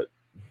crowd that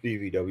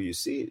BVW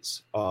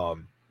sees,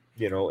 in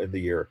the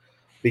year,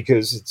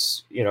 because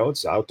it's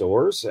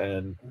outdoors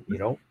and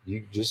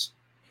you just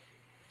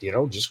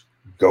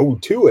go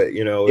to it.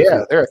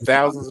 There are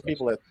thousands of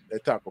people at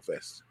Taco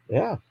Fest.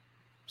 Yeah,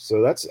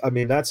 so that's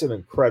an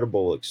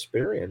incredible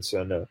experience,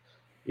 and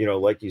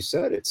like you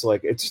said,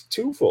 it's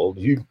twofold.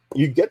 You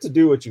get to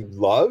do what you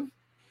love,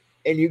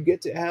 and you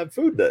get to have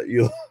food that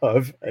you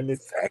love, and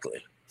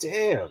exactly.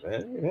 Damn,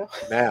 man.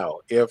 Now,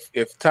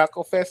 if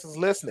Taco Fest is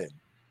listening,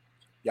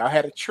 y'all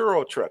had a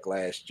churro truck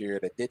last year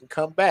that didn't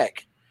come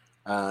back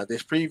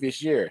this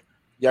previous year.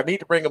 Y'all need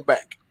to bring them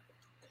back.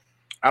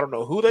 I don't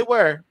know who they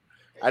were.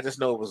 I just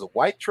know it was a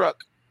white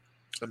truck,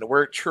 and the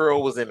word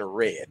churro was in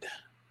red.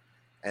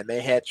 And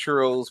they had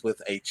churros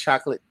with a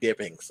chocolate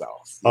dipping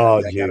sauce.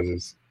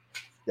 Jesus.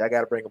 Y'all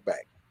got to bring them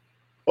back.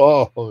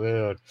 Oh,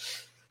 man.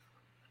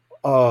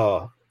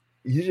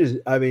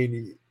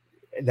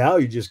 Now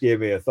you just gave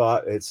me a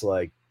thought. It's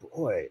like,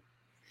 boy,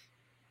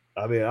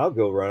 I'll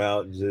go run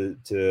out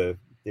to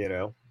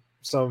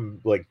some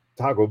like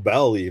Taco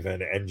Bell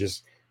even and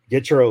just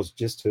get churros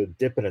just to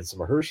dip it in some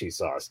Hershey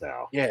sauce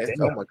now. Yeah.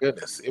 Oh my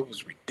goodness. It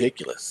was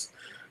ridiculous.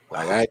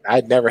 Like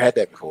I'd never had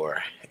that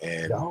before.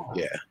 And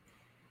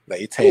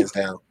like it's hands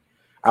down.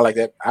 I like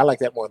that. I like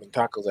that more than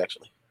tacos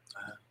actually.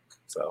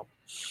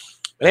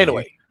 But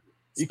anyway,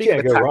 you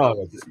can't go wrong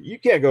with it. You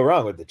can't go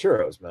wrong with the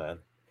churros, man.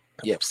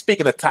 Yeah.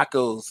 Speaking of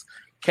tacos,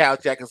 Cal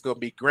Jack is going to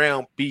be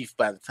ground beef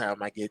by the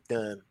time I get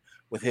done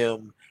with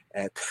him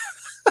at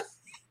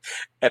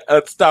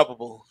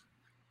Unstoppable,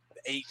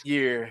 the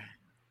 8-year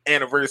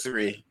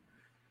anniversary.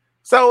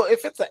 So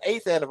if it's the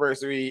 8th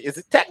anniversary, is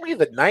it technically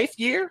the 9th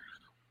year?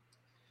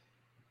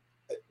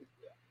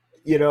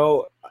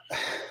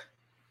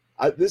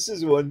 This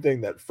is one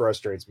thing that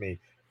frustrates me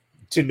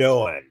to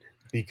no end,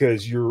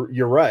 because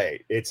you're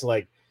right. It's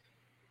like,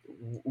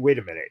 wait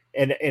a minute,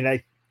 and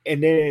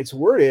then it's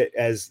worded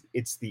as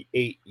it's the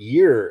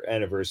 8-year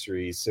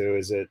anniversary. So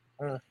is it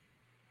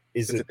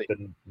Is it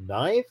the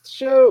 9th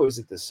show? Is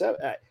it the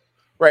 7th?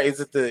 Right. Is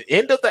it the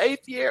end of the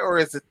 8th year or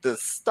is it the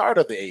start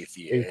of the 8th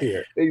year? 8th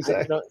year.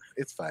 Exactly.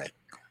 It's fine.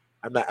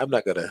 I'm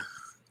not gonna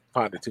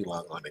ponder too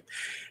long on it.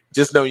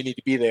 Just know you need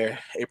to be there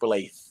April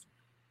 8th,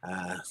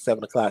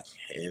 7:00,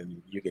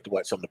 and you get to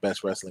watch some of the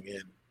best wrestling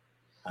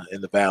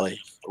in the Valley,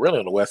 really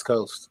on the West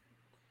Coast.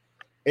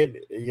 And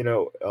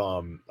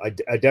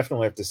I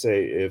definitely have to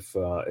say, if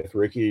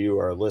Ricky, you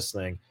are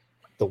listening,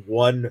 the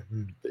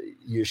one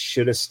you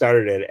should have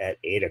started at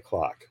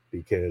 8:00,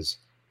 because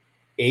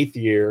 8th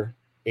year,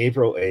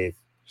 April 8th,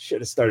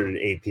 should have started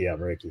at 8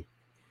 p.m. Ricky.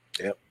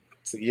 Yep.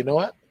 So you know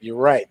what? You're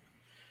right.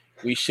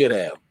 We should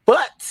have,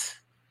 but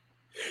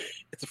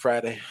it's a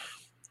Friday,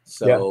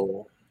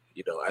 so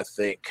I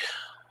think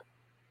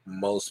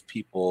most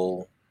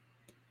people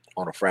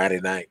on a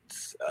Friday night,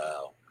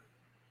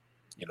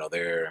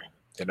 they're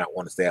not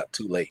wanting to stay out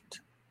too late.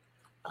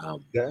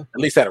 At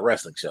least at a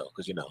wrestling show,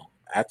 because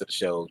after the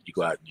show you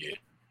go out and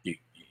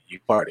you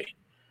party.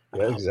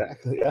 Yeah,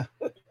 exactly. Yeah,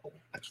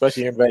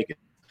 especially here in Vegas,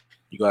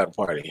 you go out and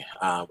party.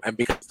 And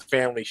because it's a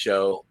family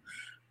show,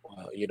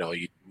 you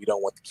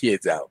don't want the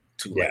kids out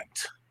too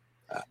late.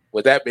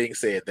 With that being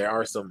said, there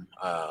are some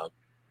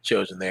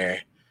children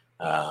there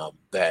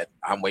that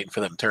I'm waiting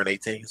for them to turn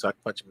 18 so I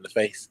can punch them in the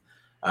face,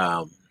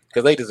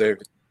 because they deserve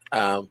it.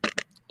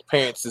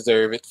 Parents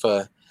deserve it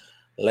for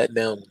letting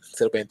them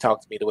sit up and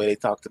talk to me the way they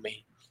talk to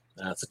me.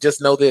 So just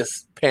know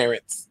this,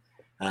 parents,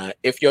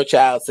 if your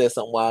child says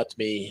something wild to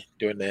me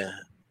during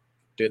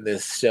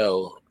this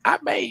show, I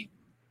may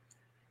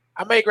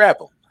grab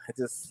them.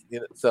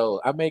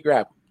 I may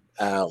grab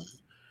them.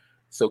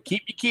 So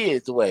keep your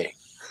kids away.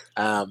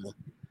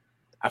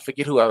 I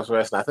forget who I was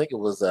wrestling. I think it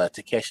was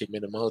Takeshi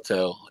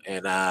Minamoto,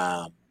 and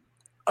a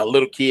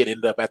little kid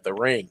ended up at the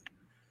ring.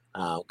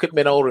 Could have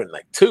been older than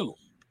like 2.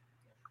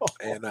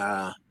 And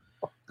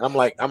I'm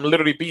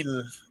literally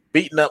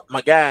beating up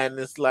my guy, and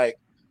it's like,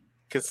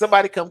 can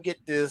somebody come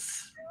get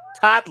this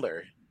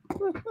toddler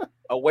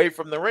away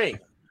from the ring?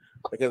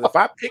 Because if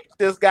I pick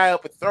this guy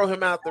up and throw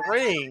him out the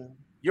ring,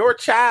 your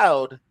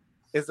child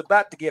is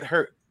about to get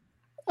hurt.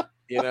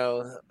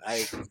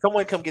 Like,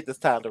 someone come get this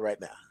toddler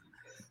right now.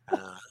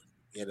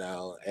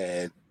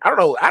 And I don't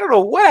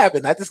know what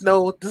happened. I just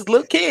know this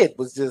little kid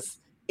was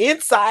just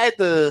inside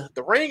the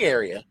ring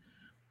area.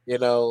 They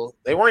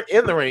weren't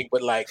in the ring,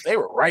 but like they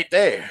were right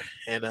there.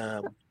 And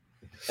I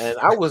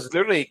was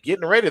literally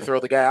getting ready to throw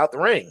the guy out the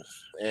ring,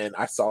 and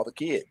I saw the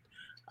kid,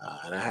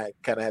 and I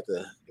kind of had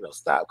to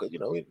stop, because we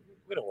don't want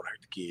to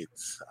hurt the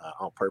kids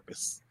on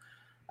purpose.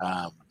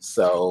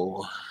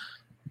 So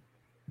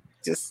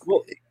just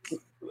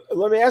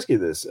let me ask you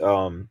this.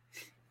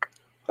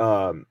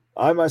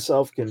 I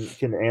myself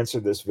can answer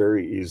this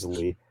very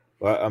easily.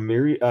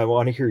 Amiri, I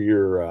want to hear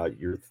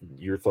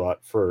your thought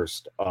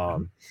first.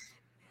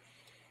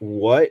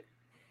 What,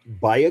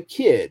 by a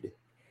kid,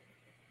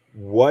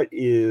 what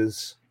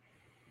is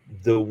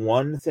the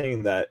one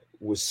thing that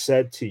was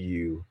said to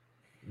you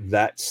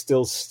that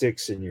still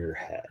sticks in your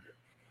head?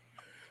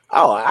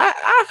 Oh,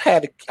 I've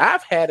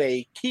had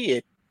a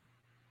kid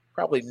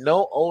probably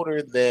no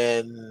older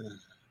than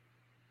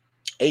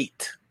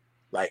 8,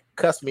 like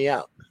cuss me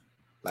out,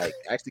 like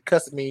actually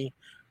cussed me,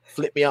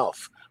 flipped me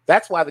off.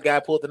 That's why the guy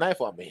pulled the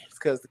knife on me. It's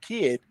because the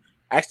kid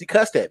actually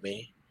cussed at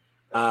me.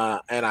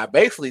 And I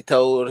basically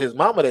told his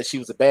mama that she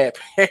was a bad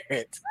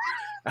parent.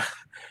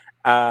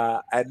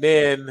 And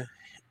then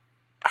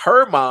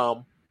her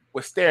mom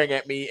was staring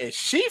at me and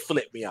she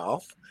flipped me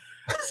off.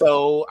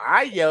 So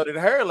I yelled at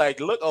her, like,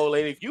 look, old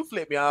lady, if you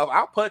flip me off,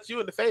 I'll punch you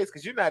in the face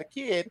because you're not a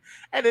kid.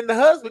 And then the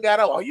husband got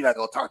up, oh, you're not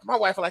going to talk to my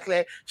wife like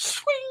that.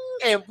 Swing,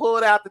 and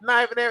pulled out the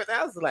knife and everything.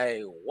 I was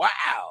like,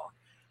 wow,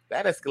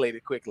 that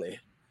escalated quickly.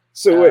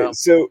 So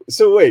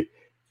wait,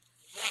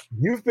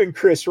 you've been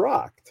Chris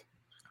Rocked.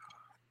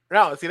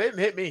 No, see, they didn't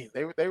hit me.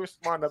 They were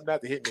smart enough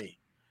not to hit me.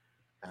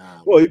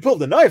 Well, he pulled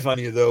the knife on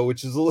you, though,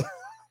 which is a little,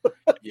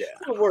 yeah, a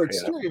little more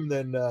extreme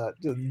than a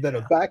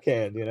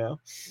backhand, Yeah.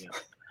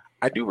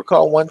 I do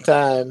recall one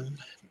time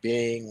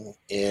being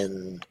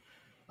in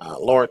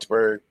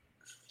Lawrenceburg,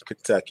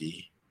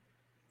 Kentucky,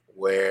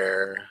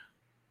 where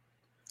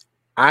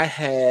I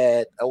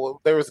had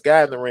there was a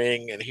guy in the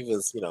ring, and he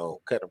was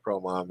cutting a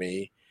promo on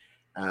me,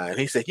 and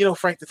he said,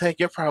 Frank the Tank,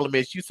 your problem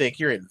is you think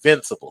you're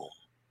invincible.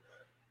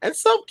 And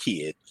some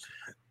kid,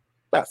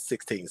 about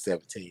 16,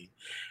 17,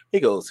 he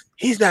goes,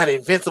 he's not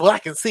invincible. I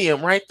can see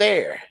him right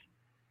there.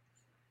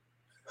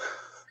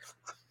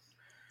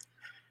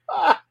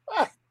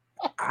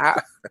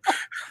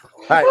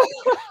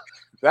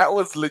 That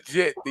was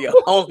legit the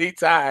only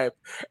time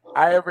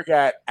I ever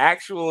got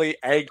actually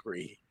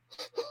angry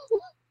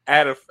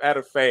at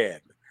a fan,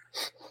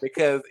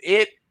 because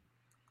it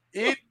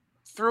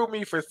threw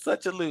me for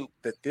such a loop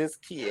that this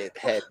kid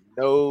had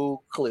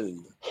no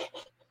clue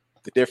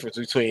the difference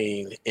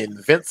between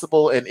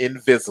invincible and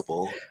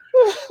invisible.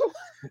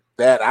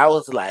 That I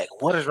was like,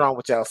 what is wrong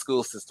with y'all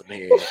school system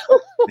here?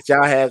 That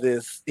y'all have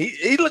this.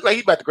 He looked like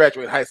he's about to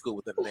graduate high school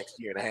within the next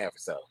year and a half or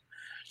so.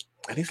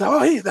 And he's like,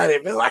 oh, he's not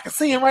invisible. I can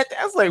see him right there.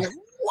 I was like,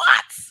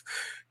 what?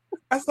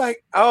 I was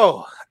like,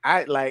 oh,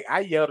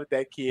 I yelled at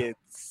that kid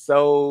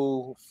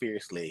so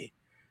fiercely.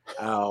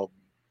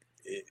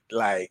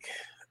 Like,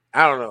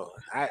 I don't know.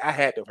 I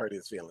had to have hurt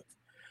his feelings.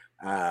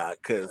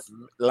 Cause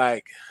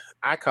like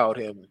I called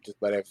him just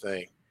about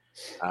everything.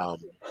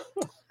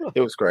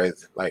 It was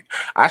crazy. Like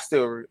I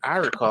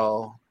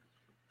recall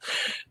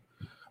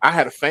I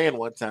had a fan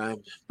one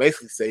time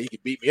basically say he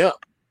could beat me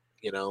up,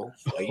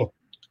 like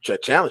he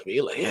challenged me.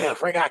 He like, yeah,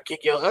 Frank, I'll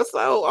kick your ass.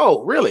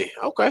 Oh, really?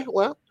 Okay,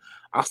 well,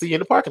 I'll see you in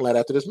the parking lot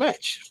after this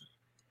match.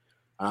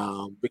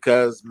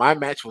 Because my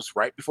match was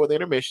right before the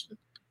intermission.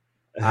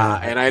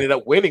 And I ended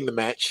up winning the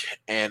match.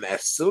 And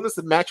as soon as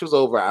the match was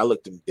over, I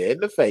looked him dead in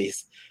the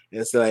face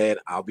and said,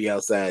 I'll be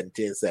outside in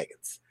 10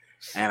 seconds.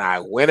 And I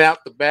went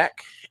out the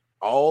back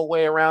all the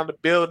way around the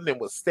building and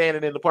was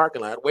standing in the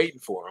parking lot waiting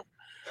for him.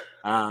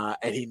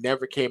 And he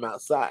never came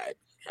outside.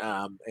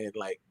 And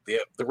like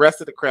the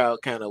rest of the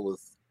crowd kind of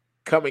was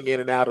coming in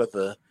and out of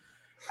the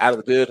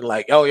building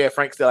like, oh yeah,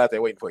 Frank's still out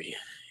there waiting for you.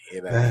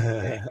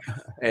 And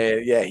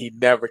yeah, he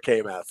never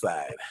came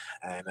outside.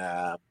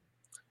 And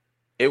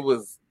it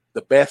was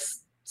the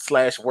best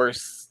 /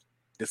 worst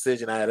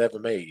decision I had ever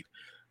made,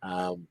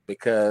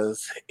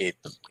 because it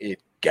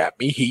got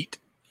me heat.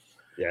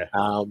 Yeah.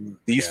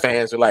 These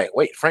fans are like,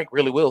 wait, Frank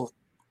really will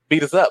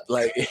beat us up.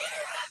 Like,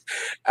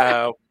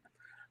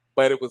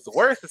 but it was the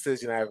worst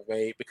decision I ever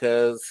made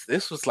because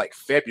this was like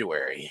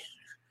February.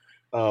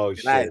 Oh,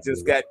 and I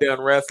just got done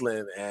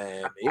wrestling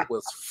and it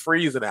was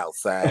freezing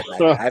outside.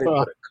 I didn't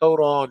put a coat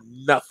on,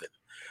 nothing.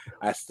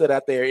 I stood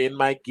out there in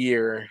my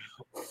gear,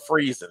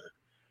 freezing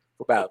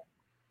for about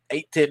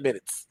 8-10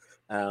 minutes,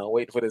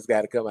 waiting for this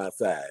guy to come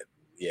outside.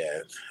 Yeah,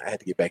 I had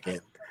to get back in.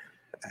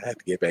 I had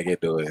to get back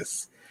into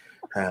this.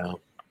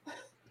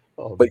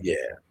 But yeah,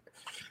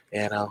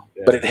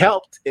 but it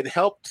helped. It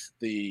helped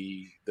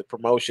the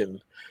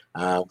promotion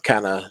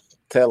kind of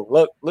tell,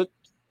 look,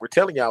 we're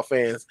telling y'all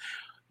fans,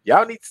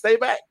 y'all need to stay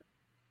back.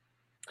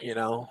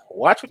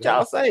 Watch what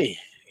y'all say.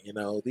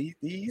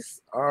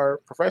 These are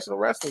professional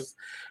wrestlers,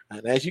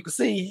 and as you can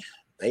see,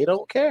 they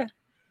don't care.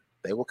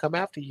 They will come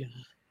after you,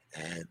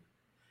 and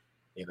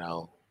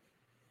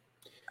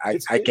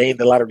I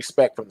gained a lot of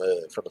respect from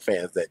the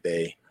fans that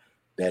day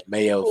that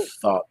may have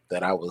thought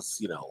that I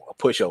was, a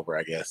pushover,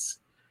 I guess.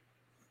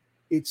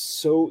 It's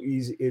so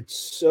easy. It's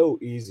so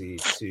easy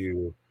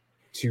to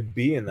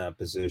be in that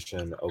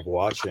position of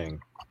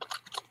watching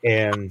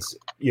and,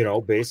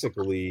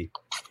 basically,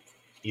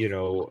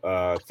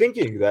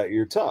 thinking that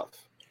you're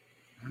tough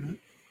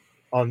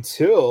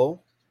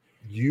until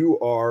you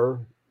are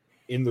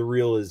in the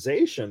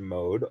realization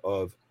mode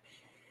of,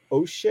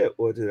 oh shit,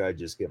 what did I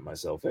just get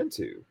myself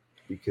into?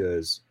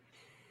 Because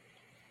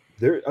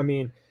it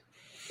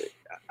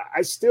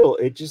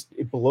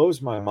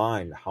blows my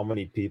mind how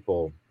many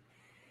people,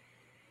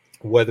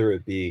 whether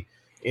it be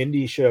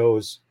indie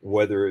shows,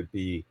 whether it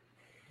be,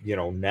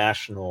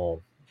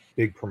 national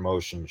big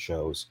promotion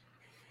shows,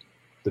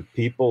 the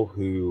people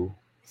who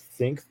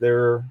think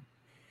they're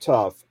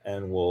tough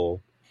and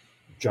will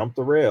jump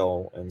the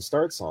rail and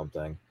start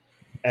something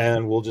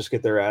and will just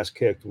get their ass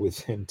kicked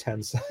within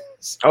 10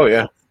 seconds. Oh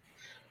yeah.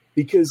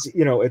 Because,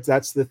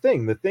 that's the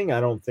thing I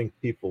don't think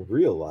people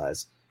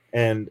realize.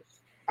 And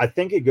I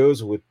think it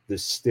goes with the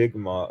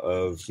stigma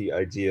of the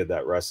idea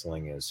that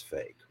wrestling is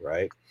fake,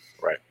 right?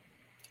 Right.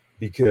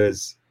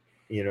 Because,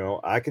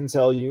 I can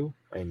tell you,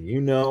 and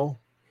it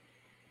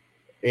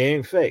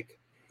ain't fake.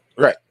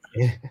 Right.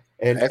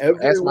 And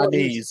that's my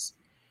knees.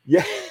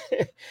 Yeah.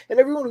 And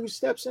everyone who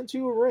steps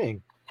into a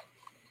ring,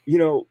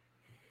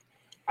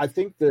 I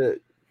think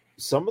that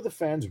some of the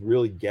fans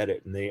really get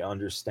it and they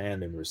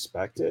understand and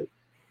respect it.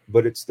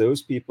 But it's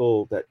those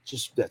people that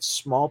just that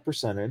small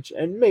percentage,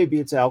 and maybe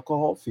it's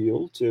alcohol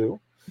fueled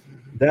too,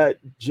 that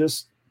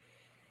just,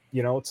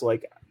 it's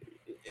like,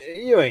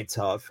 you ain't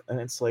tough. And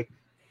it's like,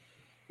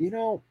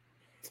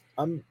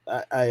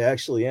 I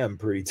actually am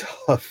pretty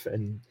tough,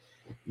 and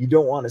you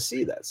don't want to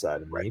see that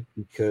side of me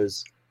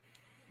because,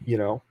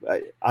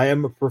 I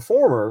am a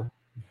performer,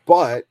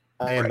 but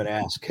I am an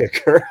ass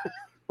kicker.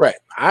 Right.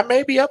 I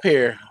may be up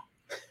here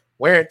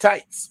wearing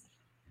tights,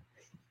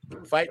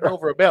 fighting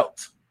over a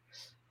belt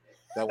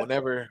that will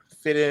never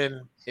fit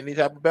in any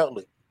type of belt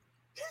loop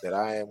that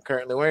I am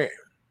currently wearing.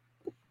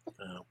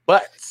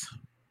 But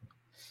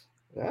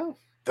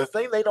the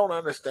thing they don't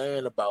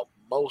understand about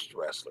most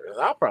wrestlers,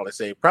 I'll probably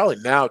say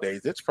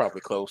nowadays, it's probably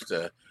close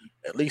to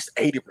at least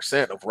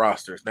 80% of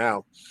rosters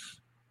now.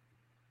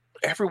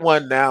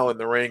 Everyone now in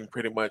the ring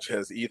pretty much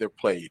has either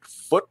played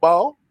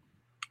football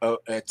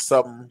at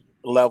some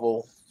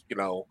level,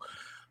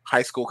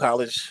 high school,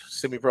 college,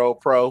 semi-pro,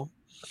 pro,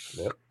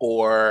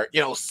 or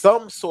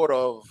some sort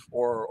of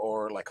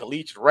or like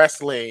collegiate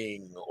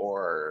wrestling,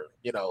 or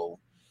even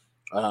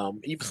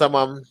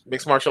some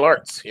mixed martial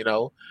arts,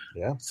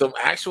 some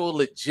actual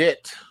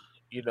legit,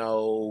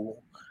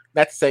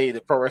 not to say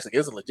that pro wrestling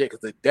isn't legit,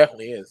 because it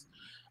definitely is,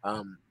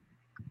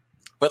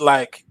 but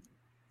like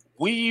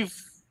we've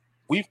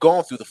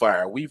gone through the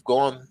fire, we've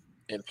gone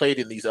and played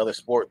in these other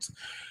sports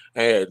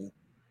and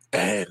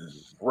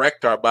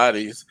wrecked our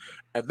bodies,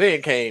 and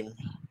then came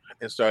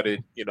and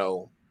started,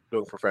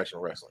 doing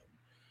professional wrestling.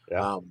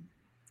 Yeah.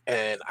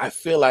 And I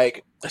feel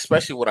like,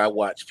 especially when I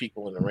watch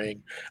people in the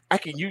ring, I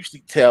can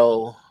usually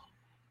tell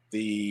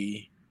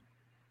the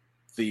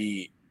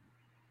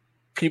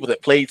people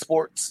that played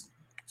sports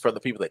from the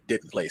people that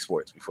didn't play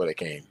sports before they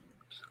came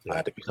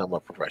to become a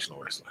professional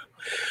wrestler.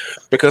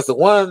 Because the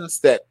ones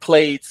that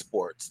played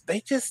sports,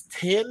 they just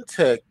tend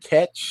to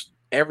catch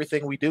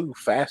everything we do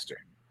faster.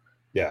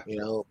 Yeah.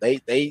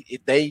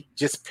 They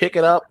just pick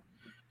it up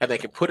and they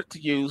can put it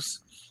to use.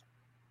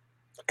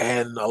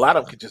 And a lot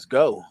of them can just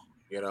go,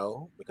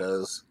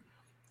 because,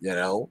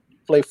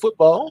 play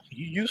football,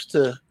 you used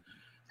to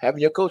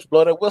having your coach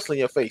blow that whistle in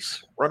your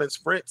face, running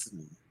sprints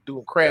and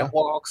doing crab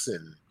walks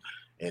and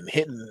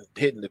hitting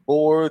the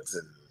boards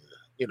and,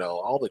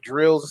 all the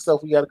drills and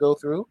stuff we got to go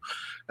through.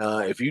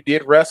 If you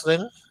did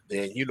wrestling,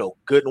 then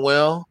good and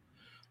well.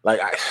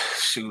 Like I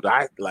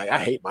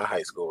hate my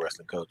high school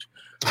wrestling coach.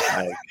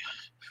 Like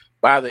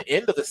by the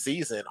end of the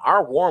season,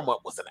 our warm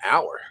up was an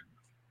hour,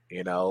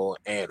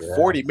 and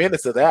 40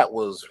 minutes of that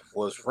was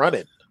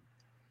running.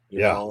 You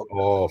know?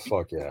 Oh,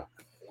 fuck yeah.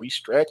 We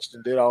stretched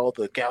and did all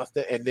the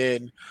calisthenics, and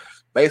then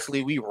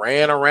basically we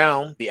ran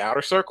around the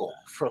outer circle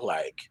for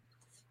like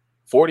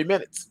 40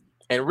 minutes.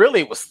 And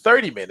really it was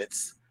 30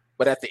 minutes.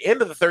 But at the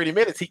end of the 30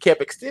 minutes, he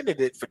kept extending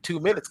it for 2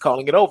 minutes,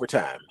 calling it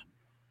overtime.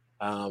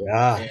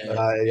 Yeah.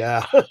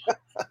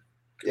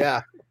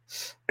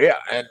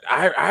 And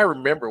I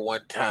remember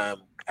one time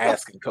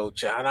asking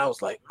Coach, and I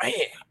was like, man,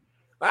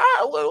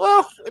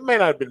 well, it may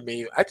not have been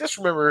me. I just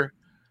remember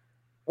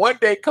one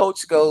day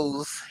Coach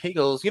goes, you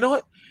know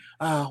what?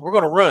 We're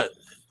going to run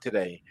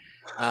today.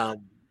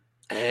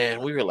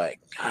 And we were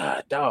like,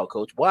 God, dog,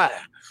 Coach, why?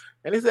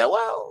 And he said,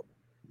 well,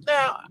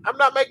 now I'm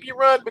not making you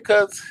run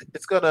because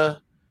it's going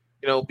to,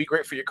 be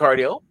great for your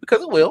cardio,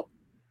 because it will.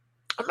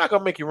 I'm not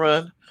going to make you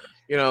run,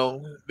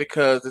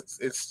 because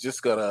it's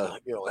just going to,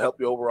 help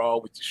you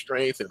overall with your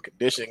strength and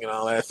conditioning and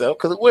all that stuff,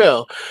 because it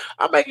will.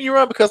 I'm making you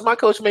run because my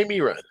coach made me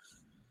run.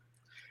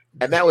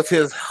 And that was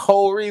his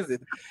whole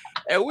reason.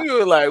 And we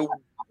were like,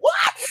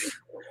 what?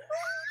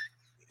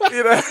 So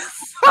he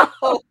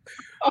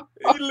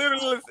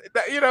literally,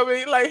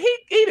 like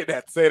he didn't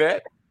have to say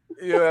that,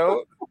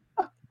 The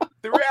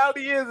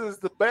reality is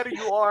the better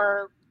you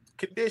are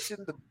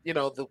conditioned, you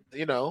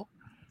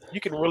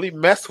can really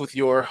mess with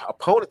your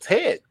opponent's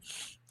head.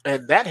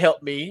 And that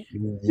helped me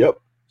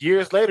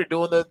years later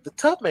doing the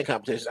tough man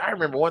competition. I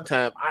remember one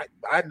time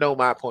I know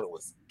my opponent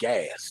was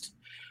gassed,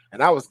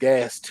 and I was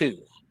gassed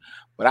too.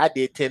 But I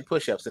did 10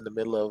 push-ups in the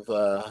middle of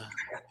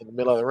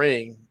the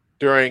ring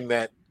during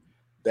that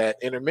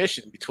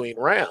intermission between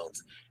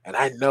rounds. And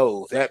I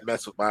know that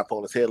messed with my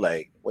opponent's head.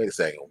 Like, wait a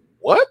second,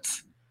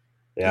 what?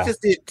 Yeah.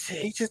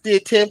 He just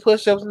did 10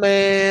 push-ups,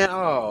 man.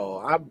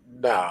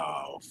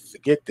 No,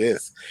 forget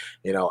this.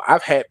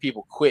 I've had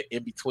people quit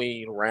in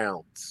between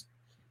rounds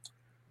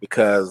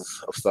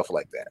because of stuff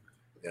like that.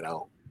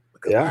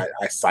 Because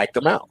I psyched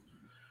them out.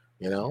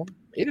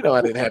 Even though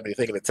I didn't have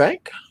anything in the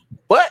tank,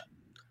 but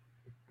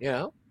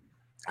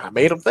I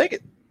made them think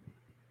it.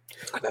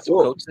 And that's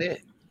what Coach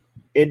said.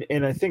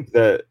 And I think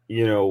that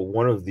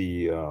one of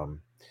the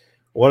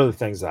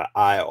things that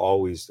I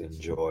always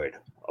enjoyed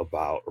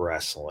about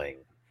wrestling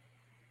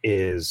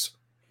is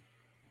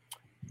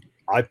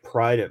I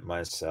prided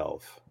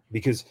myself,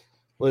 because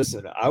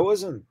listen, I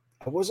wasn't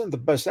the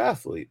best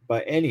athlete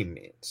by any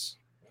means,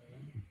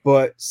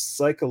 but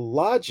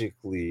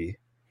psychologically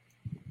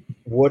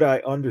what I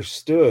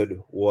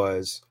understood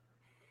was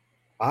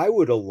I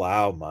would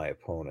allow my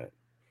opponent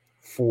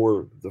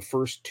for the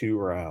first 2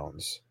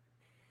 rounds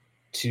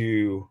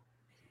to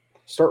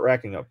start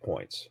racking up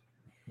points,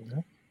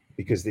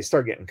 because they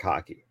start getting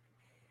cocky.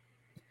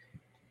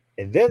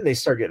 And then they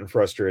start getting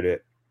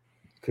frustrated,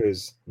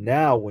 because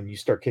now when you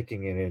start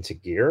kicking it into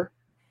gear,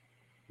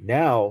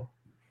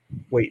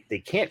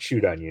 they can't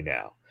shoot on you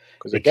now.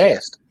 Because they're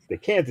gassed. They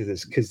can't do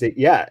this because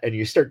and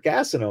you start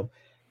gassing them.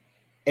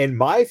 And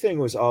my thing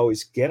was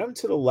always get them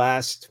to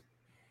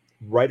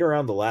right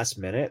around the last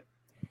minute,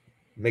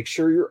 make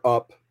sure you're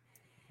up,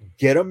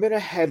 get them in a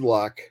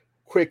headlock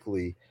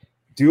quickly,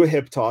 do a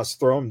hip toss,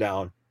 throw them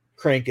down,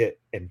 crank it,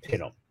 and pin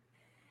them.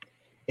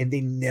 And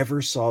they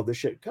never saw the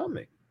shit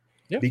coming,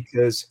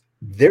 because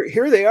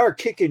here they are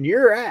kicking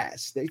your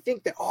ass. They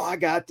think that, I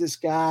got this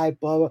guy,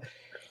 blah, blah.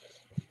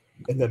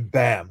 And then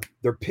bam,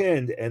 they're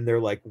pinned, and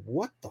they're like,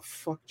 what the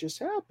fuck just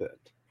happened?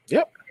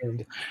 Yep.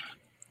 And,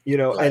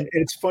 and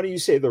it's funny you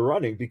say the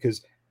running,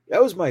 because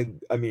that was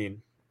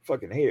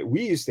fucking hate it.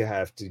 We used to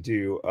have to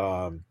do,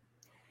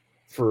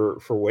 for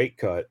weight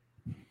cut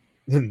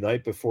the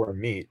night before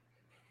meet.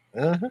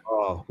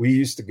 We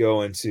used to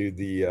go into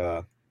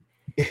the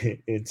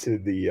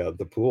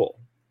pool,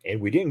 and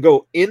we didn't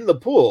go in the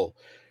pool.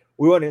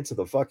 We went into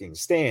the fucking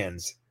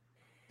stands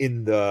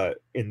in the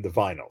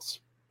vinyls.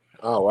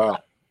 Oh, wow.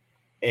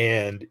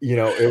 And,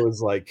 it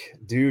was like,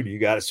 dude, you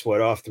got to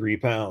sweat off 3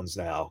 pounds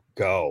now.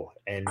 Go.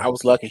 And I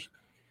was lucky.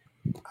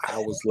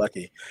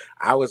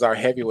 I was our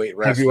heavyweight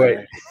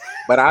wrestler,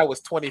 but I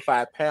was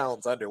 25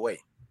 pounds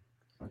underweight.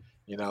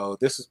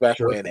 This was back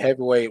Sure. when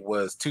heavyweight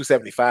was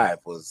 275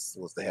 was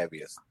the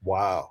heaviest.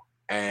 Wow.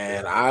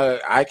 And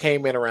I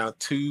came in around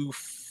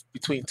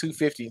between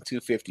 250 and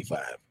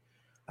 255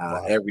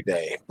 every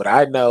day. But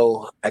I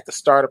know at the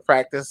start of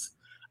practice,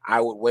 I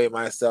would weigh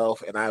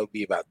myself and I would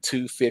be about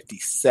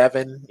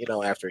 257,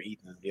 after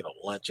eating,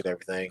 lunch and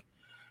everything.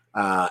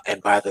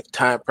 And by the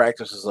time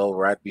practice was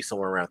over, I'd be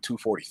somewhere around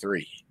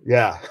 243.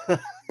 Yeah.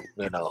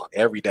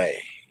 Every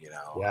day,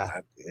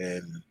 Yeah.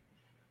 and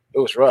it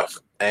was rough.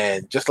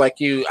 And just like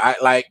you, I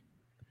like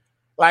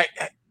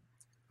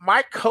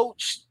my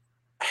coach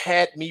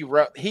had me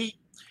rough. He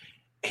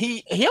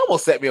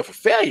almost set me up for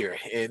failure,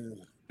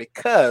 and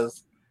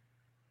because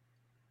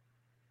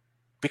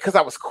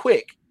I was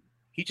quick,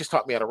 he just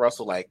taught me how to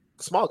wrestle like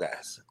the small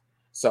guys.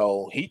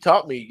 So he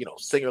taught me,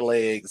 singer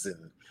legs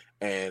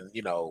and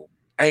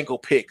angle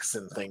picks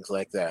and things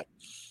like that.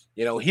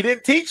 He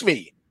didn't teach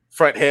me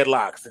front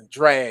headlocks and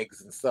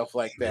drags and stuff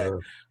like that.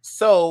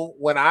 So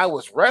when I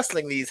was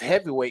wrestling these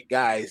heavyweight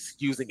guys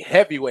using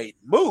heavyweight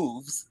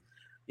moves,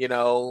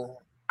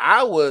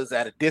 I was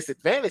at a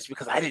disadvantage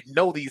because I didn't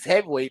know these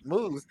heavyweight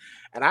moves.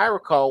 And I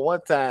recall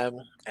one time,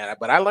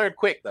 but I learned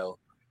quick though.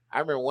 I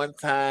remember one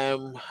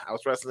time I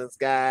was wrestling this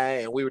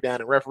guy and we were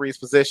down in referee's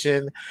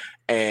position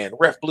and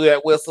ref blew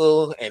that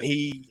whistle and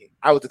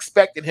I was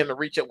expecting him to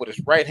reach up with his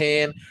right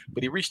hand,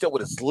 but he reached up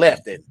with his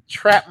left and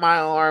trapped my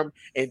arm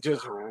and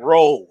just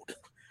rolled.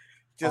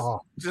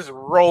 Just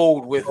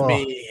rolled with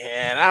me.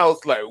 And I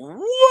was like,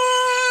 what?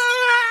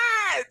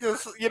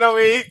 Just,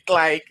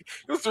 like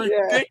it was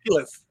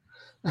ridiculous.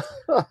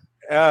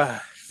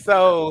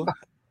 So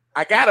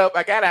I got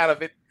out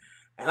of it.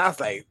 And I was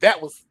like,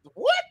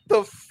 what the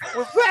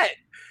was that?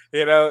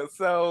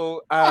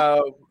 So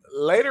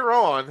later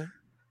on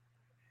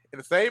in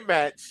the same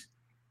match,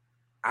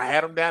 I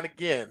had him down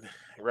again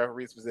in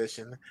referee's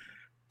position,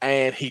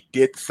 and he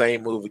did the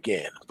same move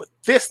again. But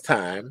this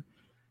time,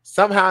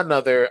 somehow or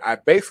another, I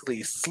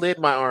basically slid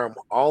my arm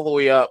all the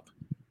way up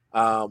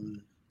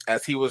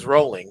as he was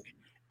rolling,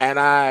 and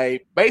I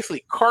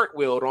basically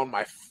cartwheeled on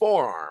my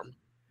forearm.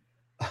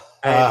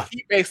 And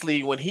he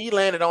basically, when he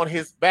landed on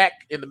his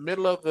back in the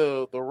middle of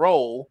the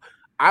roll,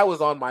 I was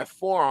on my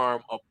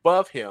forearm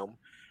above him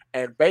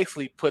and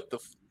basically put the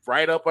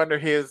right up under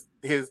his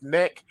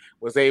neck,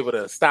 was able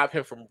to stop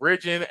him from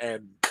bridging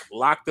and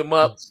locked him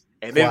up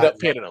and ended up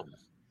pinning him.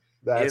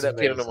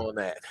 Pinning him on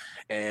that.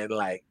 And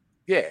I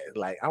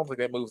don't think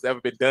that move's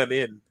ever been done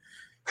in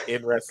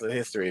wrestling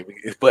history,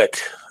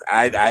 but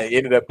I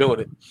ended up doing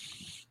it.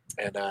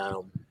 And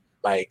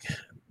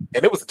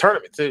and it was a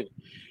tournament too.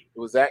 It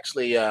was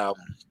actually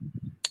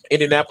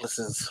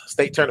Indianapolis's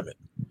state tournament.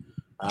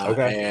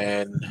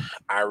 And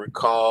I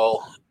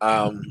recall,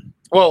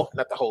 well,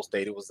 not the whole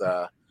state. It was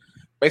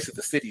basically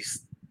the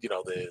city's,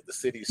 the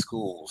city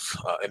schools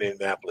in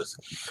Indianapolis.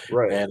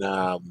 Right. And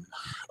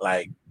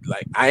I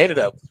ended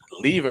up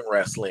leaving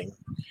wrestling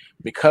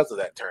because of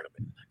that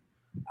tournament.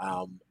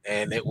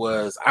 And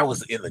I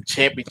was in the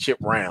championship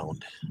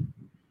round.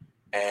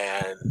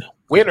 And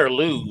win or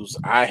lose,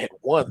 I had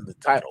won the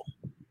title.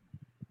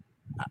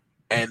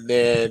 And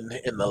then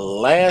in the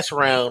last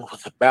round,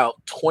 with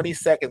about 20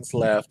 seconds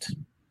left,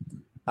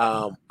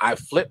 I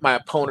flipped my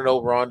opponent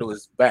over onto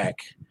his back,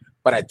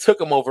 but I took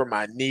him over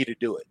my knee to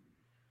do it.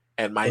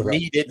 And my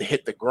knee didn't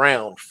hit the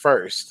ground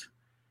first,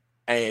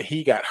 and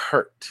he got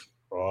hurt.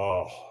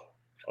 Oh,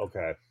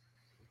 okay.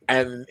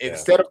 And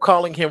instead of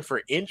calling him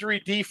for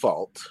injury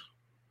default,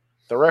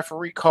 the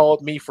referee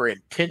called me for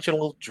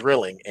intentional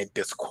drilling and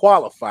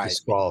disqualified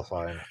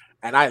me.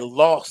 And I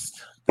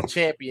lost the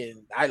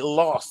champion. I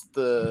lost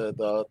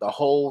the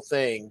whole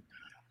thing.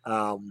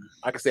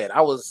 Like I said,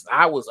 I was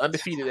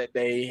undefeated that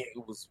day.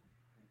 It was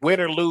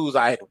win or lose.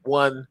 I had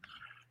won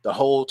the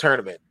whole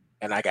tournament,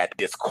 and I got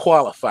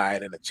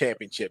disqualified in a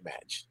championship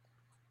match.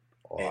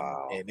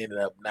 Wow. And ended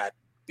up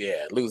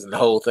losing the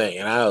whole thing.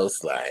 And I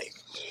was like,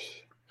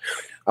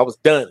 I was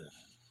done.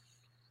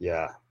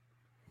 Yeah.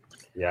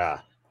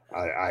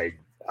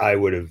 I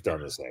would have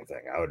done the same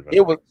thing. I would have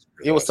been.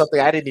 It was something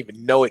I didn't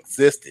even know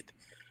existed.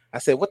 I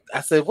said,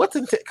 what's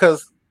in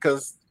because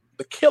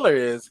the killer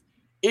is,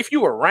 if you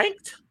were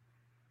ranked,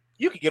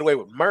 you could get away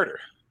with murder.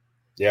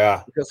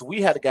 Yeah. Because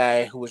we had a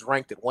guy who was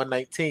ranked at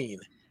 119,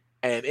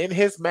 and in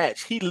his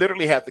match, he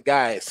literally had the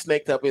guy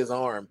snaked up his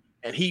arm,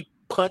 and he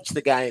punched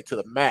the guy into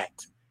the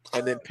mat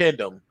and then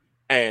pinned him,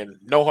 and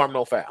no harm,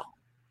 no foul.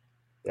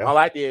 Yeah. All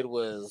I did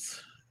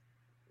was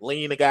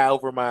lean the guy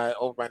over my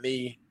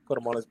knee, put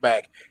him on his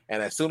back,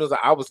 and as soon as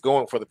I was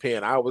going for the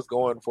pin, I was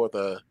going for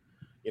the,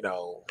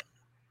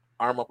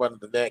 arm up under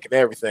the neck and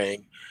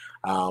everything,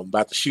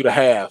 about to shoot a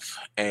half,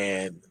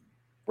 and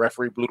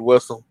referee blew the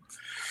whistle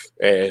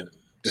and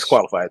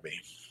disqualified me.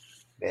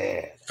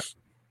 Man,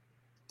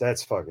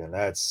 that's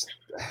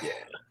yeah.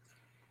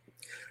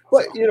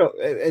 But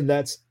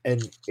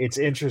and it's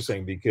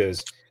interesting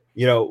because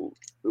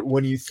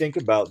when you think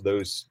about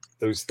those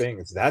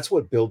things, that's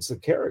what builds the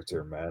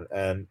character, man.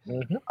 And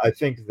I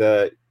think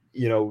that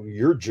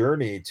your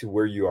journey to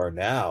where you are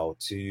now,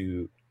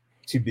 to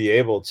be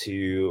able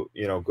to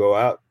go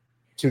out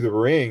to the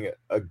ring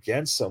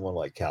against someone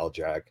like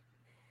Kajak,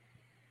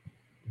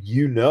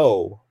 you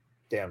know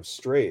damn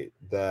straight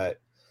that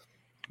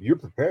you're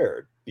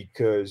prepared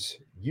because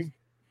you've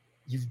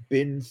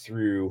been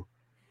through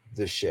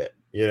the shit,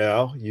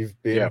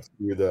 you've been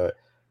through the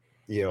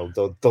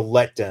the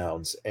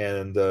letdowns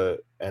and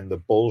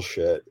the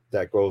bullshit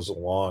that goes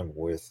along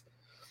with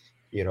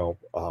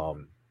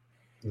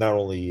not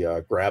only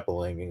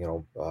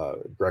grappling,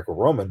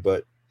 Greco-Roman,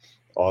 but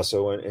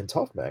also in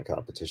tough man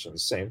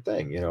competitions, same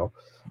thing.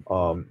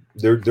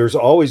 There's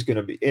always going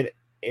to be, and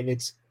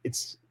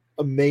it's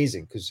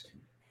amazing because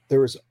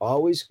there is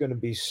always going to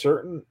be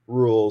certain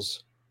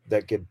rules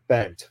that get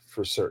bent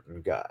for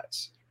certain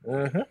guys.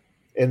 Mm-hmm.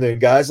 And then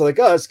guys like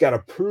us got to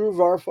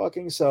prove our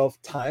fucking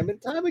self time and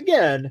time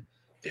again.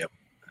 Yep.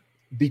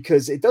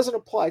 Because it doesn't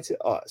apply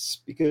to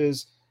us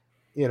because,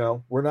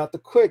 we're not the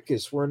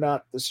quickest. We're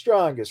not the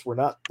strongest. We're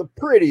not the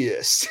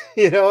prettiest.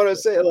 You know what I'm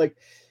saying? Like,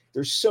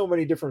 there's so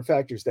many different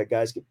factors that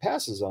guys get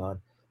passes on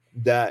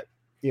that,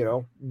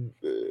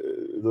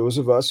 those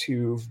of us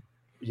who've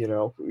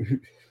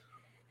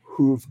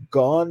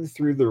gone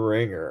through the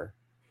ringer,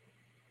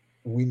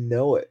 we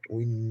know it.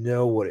 We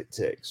know what it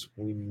takes.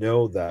 We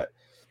know that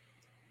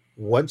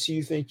once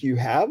you think you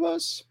have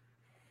us,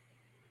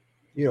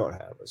 you don't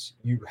have us.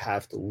 You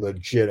have to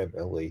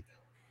legitimately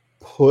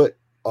put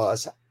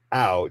us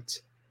out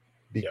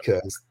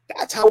because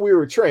that's how we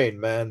were trained,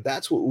 man.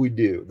 That's what we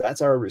do.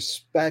 That's our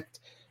respect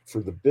for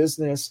the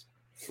business,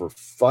 for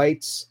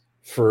fights,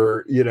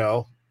 for,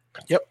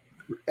 for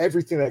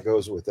everything that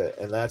goes with it.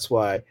 And that's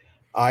why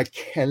I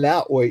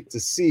cannot wait to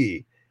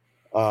see.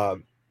 I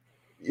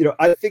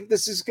think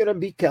this is going to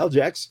be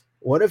Kajak's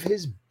one of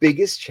his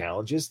biggest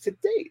challenges to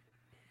date.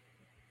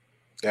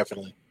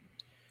 Definitely.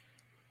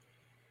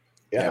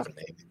 Yeah.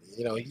 Definitely.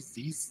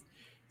 He's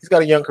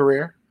got a young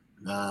career,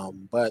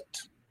 but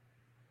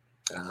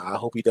I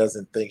hope he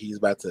doesn't think he's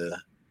about to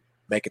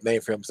make a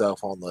name for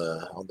himself on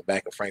the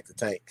back of Frank the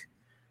Tank.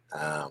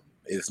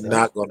 It's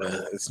not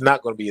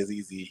gonna be as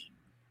easy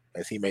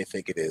as he may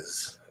think it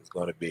is. It's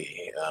going to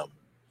be.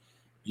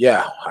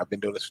 I've been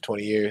doing this for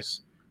 20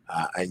 years,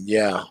 and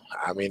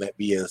I may not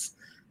be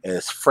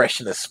as fresh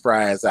and as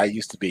spry as I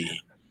used to be.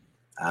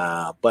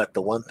 But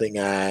the one thing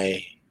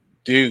I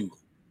do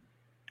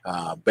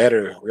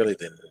better really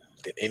than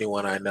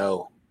anyone I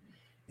know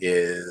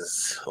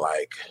is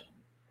like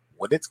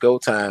when it's go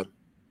time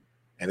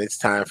and it's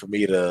time for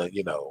me to,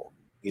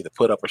 either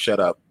put up or shut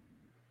up,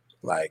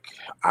 like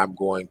I'm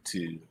going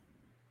to,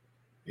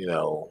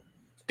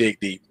 dig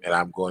deep and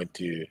I'm going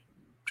to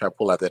try to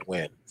pull out that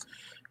win.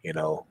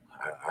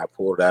 I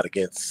pulled it out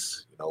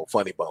against,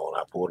 Funny Bone.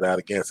 I pulled it out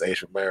against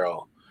Ace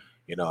Romero.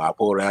 I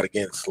pulled it out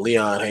against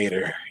Leon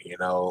Hader.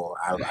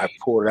 I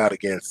pulled it out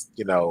against,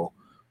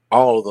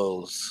 all of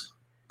those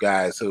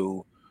guys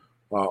who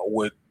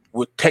would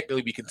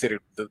technically be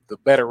considered the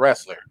better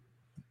wrestler,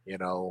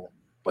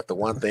 But the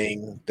one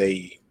thing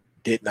they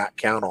did not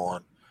count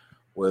on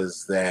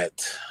was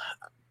that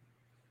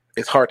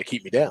it's hard to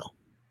keep me down.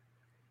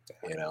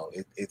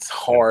 It's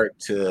hard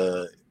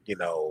to,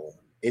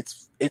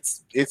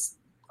 it's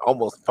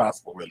almost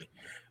impossible really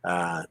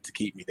to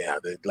keep me down.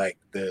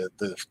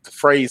 The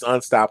phrase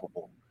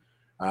 "unstoppable"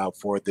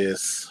 for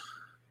this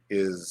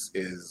is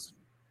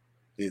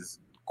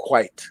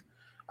quite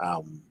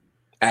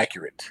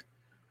accurate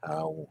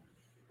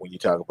when you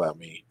talk about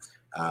me.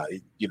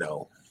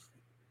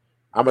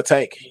 I'm a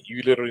tank.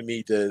 You literally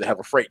need to have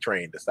a freight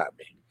train to stop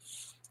me.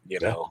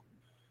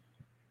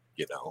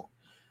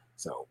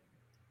 So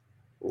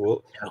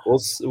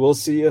we'll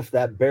see if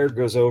that bear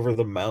goes over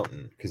the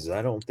mountain because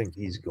I don't think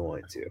he's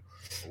going to.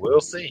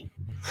 We'll see.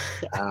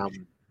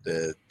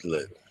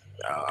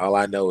 All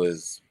I know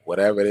is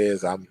whatever it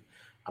is, I'm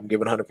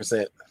giving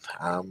 100%.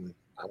 I'm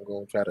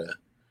going to try to,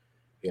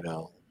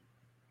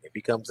 if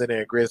he comes in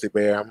there a grizzly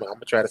bear, I'm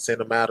gonna try to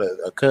send him out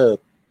a cub.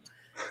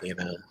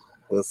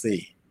 We'll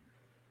see.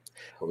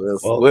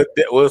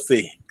 We'll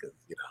see. Because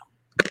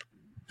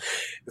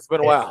it's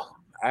been a while.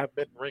 I haven't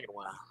been ringing a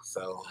while,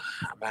 so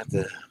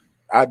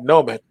I know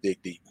I'm gonna have to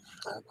dig deep.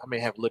 I may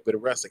have a little bit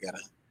of rest I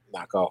gotta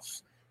knock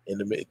off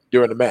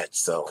during the match.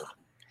 So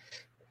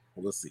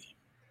we'll see.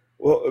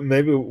 Well,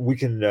 maybe we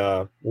can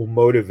we'll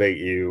motivate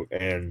you,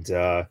 and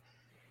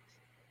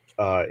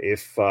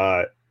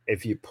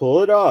if you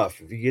pull it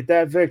off, if you get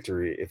that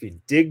victory, if you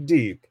dig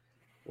deep,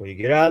 when you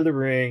get out of the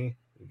ring,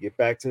 you get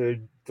back to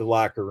the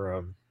locker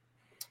room,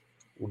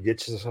 we'll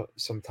get you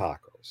some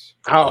tacos.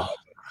 Oh,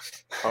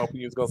 I hope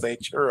you was gonna say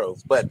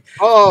churros, but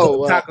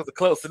tacos are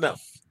close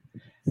enough.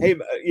 Hey,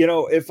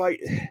 if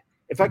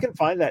I can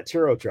find that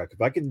churro truck,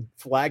 if I can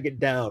flag it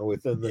down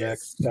within the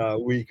next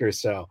week or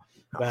so,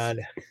 man.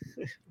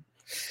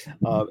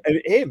 And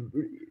hey,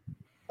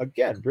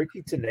 again,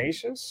 Ricky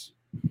Tenacious,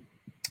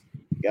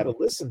 you got to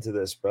listen to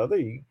this,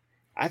 brother.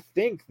 I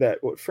think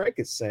that what Frank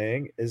is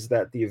saying is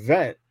that the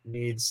event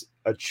needs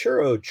a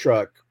churro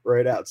truck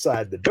right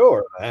outside the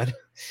door, man.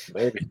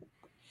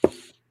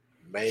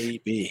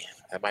 Maybe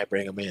I might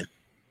bring them in.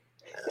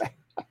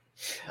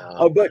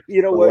 But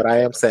you know what I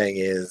am saying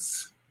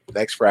is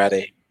next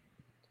Friday,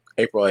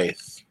 April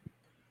 8th,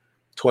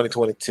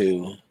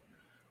 2022.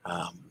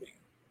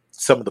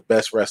 Some of the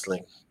best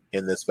wrestling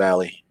in this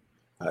valley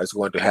is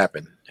going to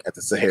happen at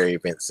the Sahara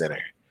Event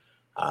Center.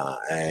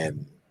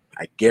 And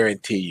I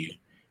guarantee you,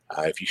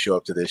 if you show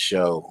up to this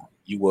show,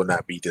 you will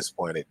not be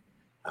disappointed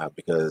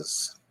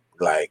because,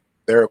 like,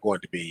 there are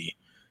going to be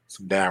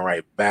some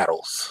downright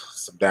battles,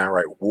 some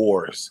downright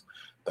wars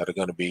that are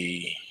going to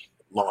be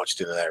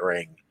launched into that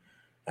ring.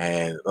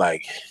 And,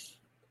 like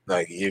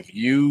if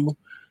you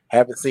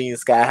haven't seen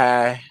Sky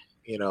High,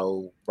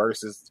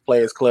 versus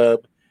Players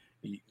Club,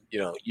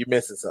 you're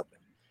missing something.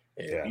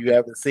 And if you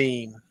haven't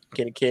seen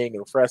Kenny King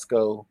and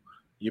Fresco,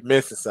 you're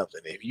missing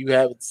something. If you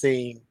haven't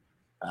seen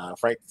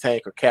Frank the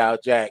Tank or Cal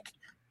Jack,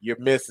 you're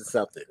missing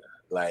something.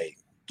 Like,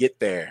 get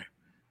there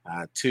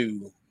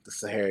to the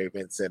Sahara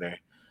Event Center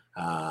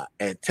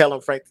and tell them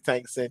Frank the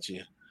Tank sent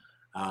you.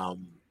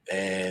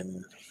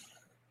 And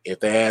if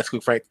they ask who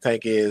Frank the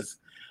Tank is,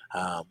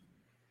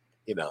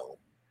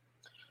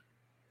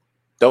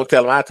 don't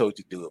tell them I told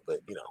you to do it,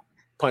 but,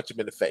 punch him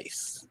in the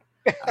face.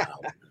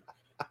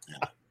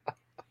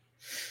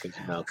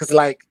 Because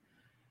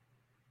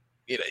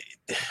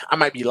I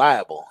might be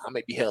liable. I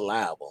might be held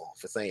liable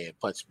for saying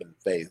punch him in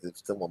the face if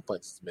someone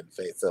punches him in the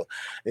face. So,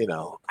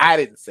 I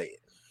didn't say it.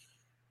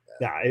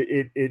 Nah,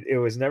 it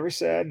was never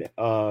said.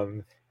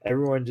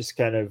 Everyone just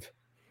kind of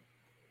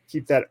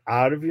keep that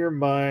out of your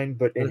mind,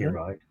 but in your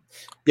mind.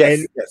 Yes,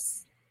 and,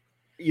 yes.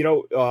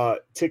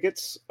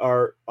 Tickets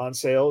are on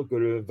sale. Go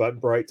to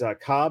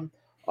eventbrite.com.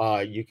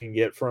 You can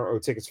get front row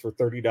tickets for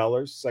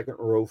 $30, second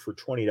row for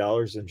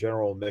 $20, and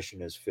general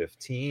admission is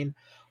 $15.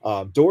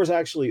 Doors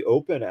actually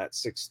open at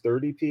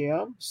 6:30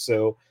 p.m.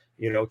 So,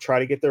 try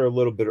to get there a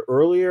little bit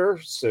earlier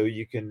so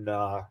you can,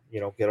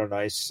 get a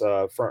nice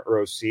front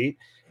row seat.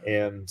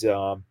 And,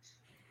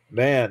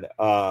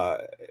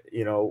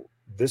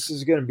 this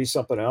is going to be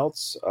something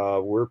else.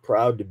 We're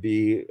proud to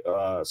be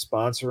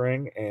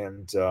sponsoring,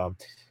 and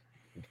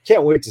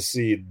can't wait to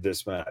see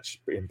this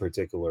match in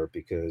particular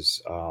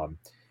because, on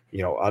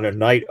a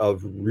night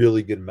of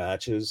really good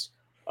matches,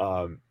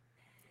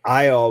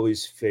 I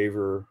always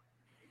favor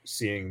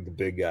seeing the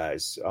big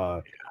guys.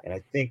 And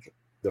I think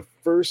the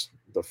first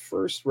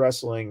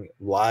wrestling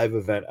live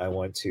event I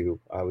went to,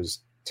 I was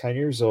 10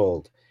 years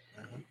old,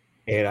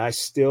 and I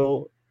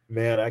still,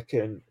 I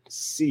can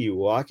see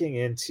walking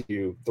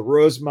into the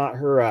Rosemont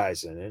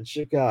Horizon in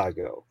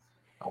Chicago.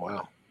 Oh,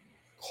 wow.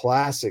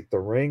 Classic. The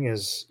ring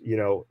is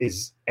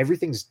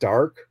everything's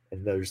dark,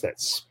 and there's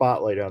that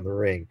spotlight on the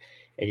ring,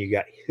 and you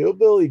got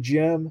Hillbilly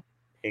Jim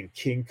and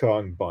King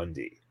Kong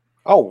Bundy.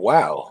 Oh,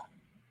 wow.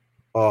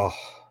 Oh,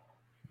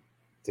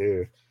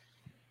 dude.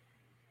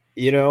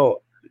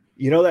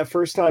 That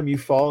first time you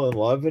fall in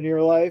love in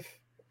your life,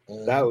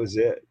 that was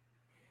it.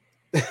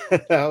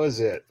 That was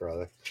it,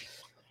 brother.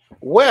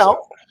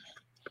 Well,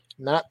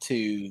 not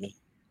to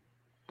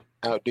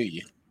outdo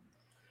you,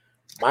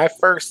 my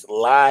first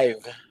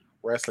live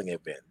wrestling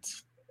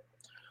event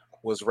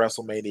was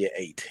WrestleMania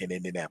 8 in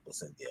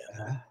Indianapolis,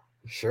 Indiana.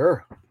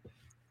 Sure.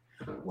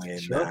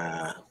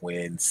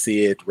 When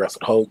Sid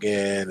wrestled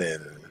Hogan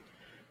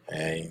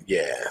and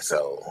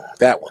so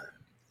that one,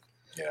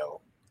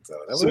 so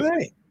that was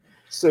it.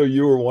 So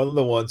you were one of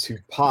the ones who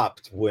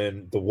popped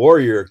when the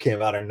Warrior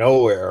came out of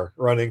nowhere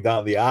running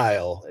down the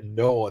aisle and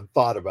no one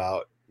thought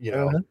about,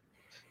 Yep.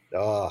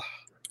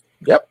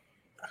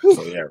 Whew.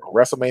 So yeah,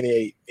 WrestleMania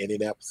 8,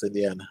 Indianapolis,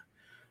 Indiana.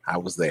 I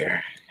was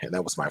there, and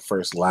that was my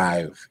first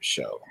live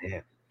show.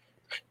 Yeah.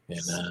 And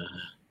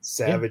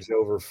Savage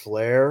over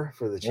Flair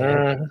for the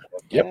championship.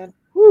 Yep.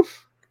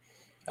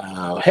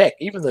 Heck,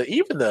 even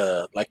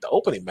the like the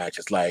opening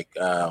matches, like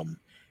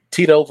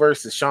Tito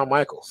versus Shawn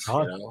Michaels.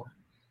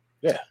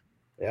 Yeah.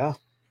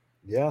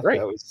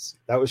 Great.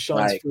 That was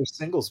Shawn's first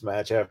singles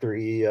match after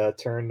he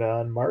turned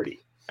on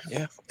Marty.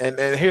 Yeah, and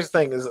here's the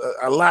thing: is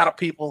a lot of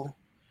people,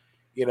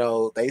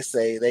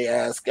 they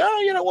ask,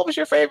 what was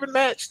your favorite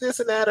match,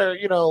 this and that, or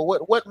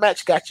what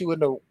match got you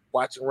into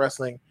watching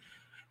wrestling?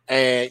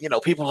 And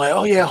people are like,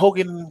 oh yeah,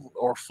 Hogan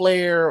or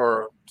Flair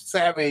or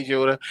Savage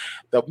or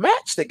the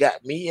match that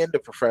got me into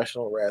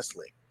professional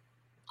wrestling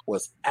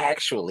was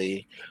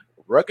actually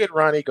Rugged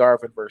Ronnie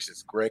Garvin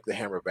versus Greg the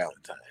Hammer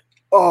Valentine.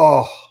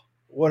 Oh,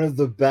 one of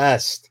the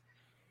best,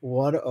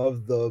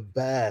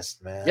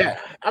 man. Yeah,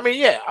 I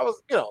mean, I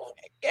was,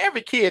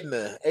 every kid in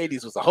the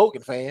 80s was a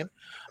Hogan fan,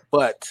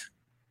 but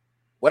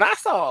when I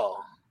saw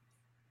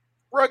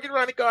Rugged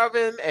Ronnie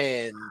Garvin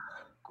and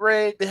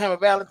Greg the Hammer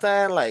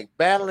Valentine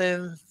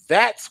battling,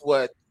 that's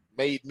what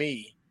made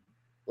me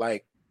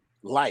like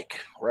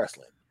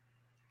wrestling.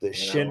 The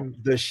shin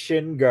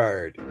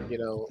guard.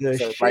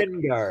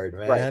 Shin guard,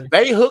 man. Right.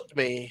 They hooked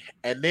me,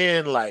 and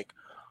then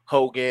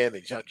Hogan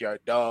and Junkyard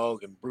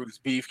Dog and Brutus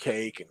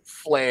Beefcake and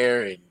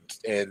Flair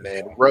and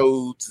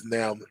Rhodes and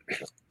them,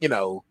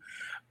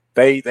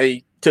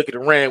 they took it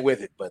and ran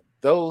with it. But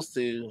those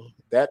two,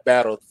 that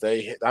battle,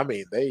 they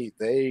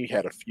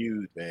had a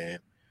feud, man.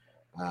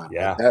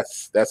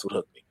 That's what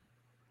hooked me.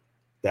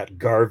 That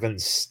Garvin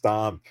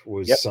stomp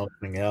was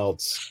something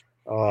else.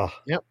 Oh,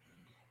 yep.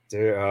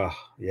 Dude,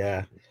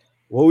 yeah.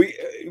 Well,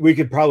 we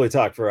could probably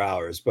talk for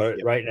hours, but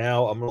Yep. right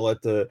now I'm going to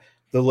let the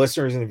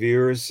listeners and the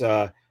viewers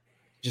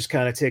just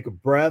kind of take a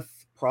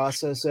breath,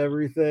 process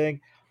everything.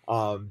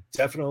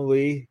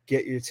 Definitely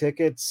get your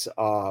tickets.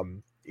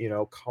 Come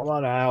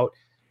on out,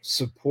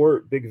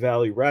 support Big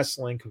Valley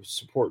Wrestling,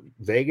 support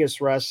Vegas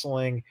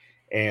Wrestling,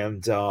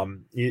 and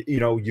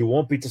you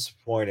won't be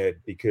disappointed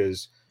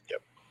because,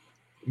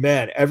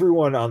 man,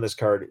 everyone on this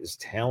card is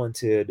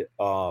talented.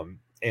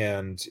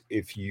 And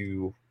if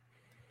you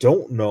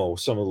don't know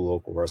some of the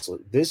local wrestlers,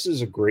 this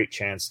is a great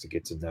chance to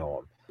get to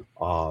know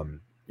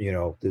them.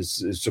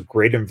 This is a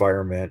great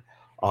environment.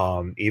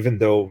 Even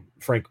though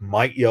Frank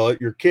might yell at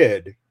your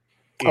kid,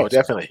 it's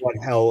definitely one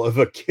hell of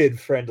a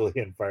kid-friendly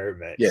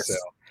environment. Yes.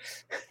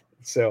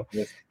 So,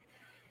 yes.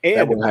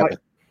 And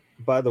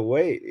by the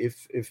way,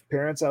 if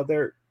parents out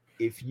there,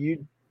 if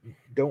you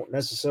don't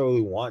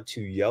necessarily want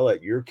to yell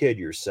at your kid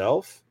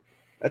yourself,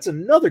 that's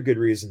another good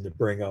reason to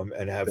bring them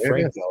and have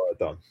Frank yell at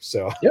them.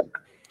 So,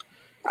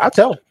 I'll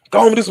tell them, go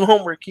home and do some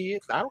homework,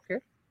 kids. I don't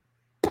care.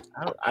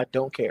 I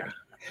don't care.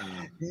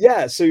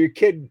 So your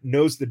kid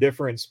knows the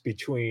difference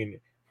between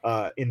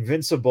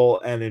invincible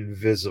and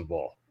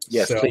invisible.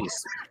 Yes,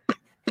 please.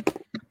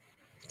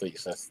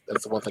 Please.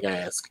 That's the one thing I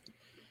ask.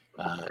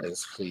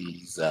 Is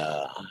please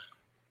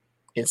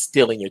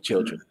instill in your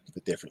children the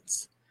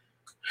difference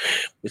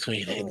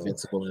between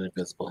invincible and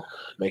invisible.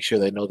 Make sure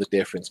they know the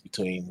difference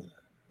between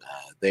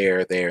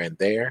there, and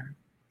there.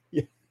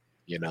 Yeah.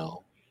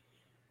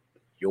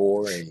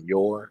 Your and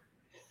your.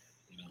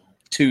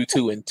 2,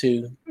 2, and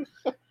 2.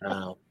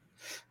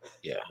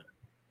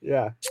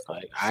 Yeah.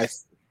 Like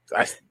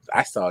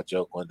I saw a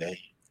joke one day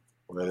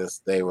where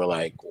they were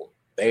like,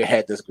 they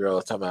had this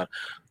girl talking about,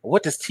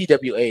 what does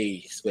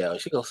TWA spell?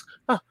 She goes,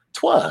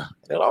 twa.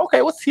 They're like,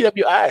 okay, what's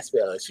TWI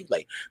spell? And she was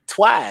like,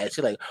 twi. She's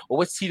like, well,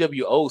 what's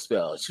TWO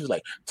spell? She was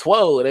like,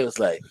 twelve. And it was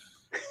like,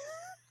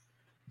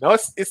 no,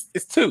 it's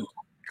 2.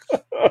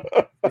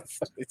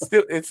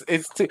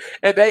 It's 2.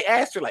 And they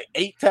asked her like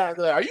 8 times,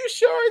 like, are you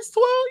sure it's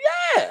 12?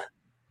 Yeah.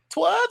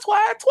 12. It's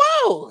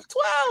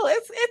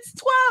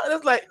 12. And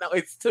it's like, no,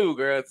 it's 2,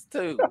 girl. It's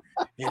 2.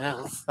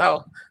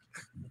 So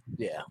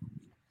yeah.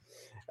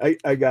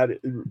 I got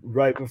it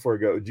right before I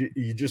go.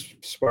 You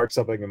just sparked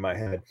something in my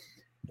head.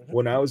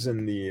 When I was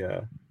in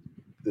the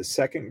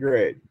 2nd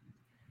grade,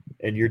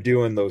 and you're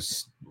doing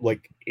those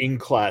like in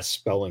class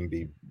spelling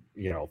bee,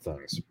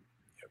 things.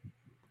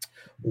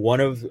 One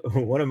of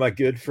my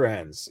good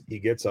friends, he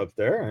gets up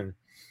there and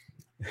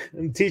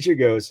the teacher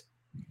goes,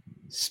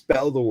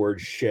 spell the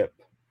word ship.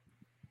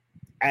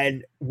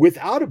 And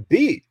without a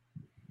beat,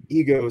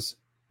 he goes,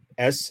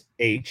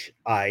 SHIT.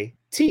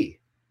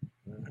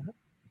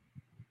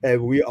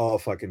 And we all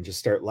fucking just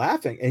start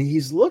laughing. And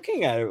he's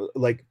looking at it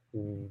like,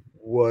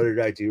 what did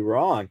I do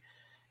wrong?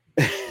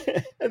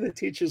 And the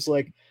teacher's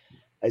like,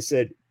 I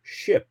said,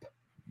 ship.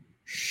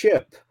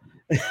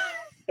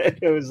 And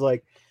it was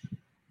like,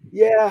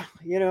 yeah,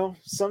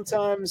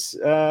 sometimes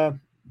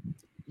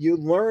you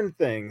learn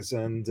things.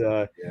 And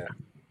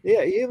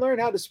he learned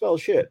how to spell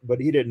shit,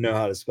 but he didn't know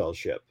how to spell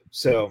ship.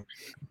 So,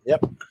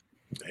 yep,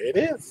 it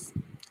is.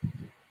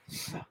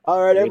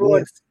 All right,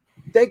 everyone.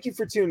 Thank you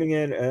for tuning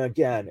in. And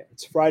again,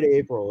 it's Friday,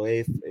 April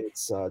 8th.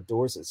 It's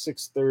doors at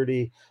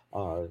 6:30,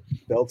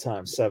 bell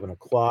time 7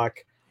 o'clock.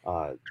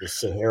 The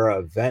Sahara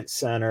Event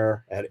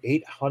Center at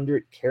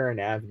 800 Karen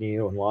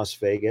Avenue in Las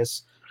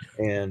Vegas.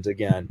 And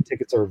again,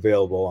 tickets are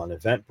available on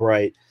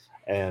Eventbrite.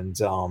 And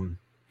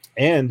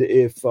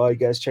if you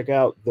guys check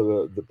out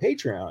the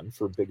Patreon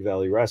for Big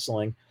Valley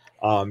Wrestling,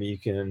 you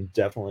can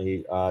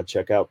definitely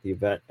check out the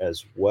event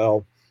as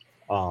well.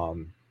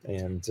 Again,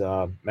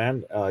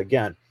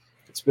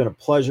 it's been a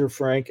pleasure,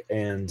 Frank,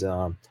 and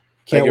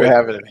thank you for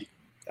having me.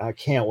 I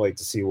can't wait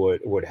to see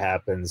what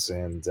happens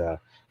and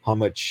how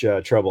much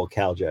trouble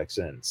Caljack's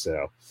in.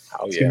 So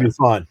it's gonna be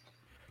fun.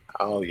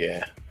 Oh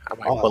yeah, I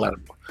might pull out.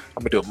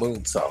 I'm gonna do a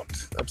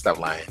moonsault. I'm stop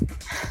lying.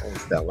 I'm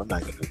not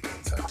gonna do a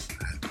moonsault.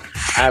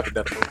 I haven't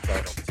done a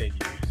moonsault in 10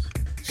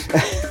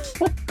 years.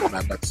 I'm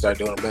not about to start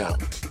doing them now.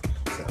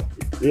 So.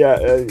 Yeah,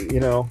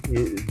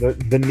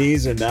 the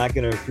knees are not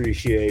going to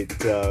appreciate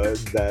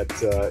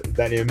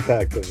that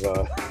impact of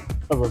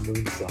a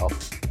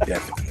moonsault.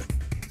 Definitely.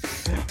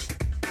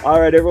 All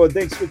right, everyone.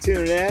 Thanks for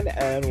tuning in,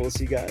 and we'll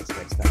see you guys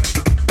next time.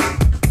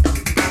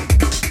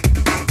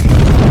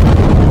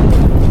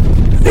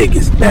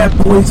 Vegas Bad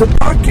Boys of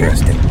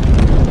Podcasting.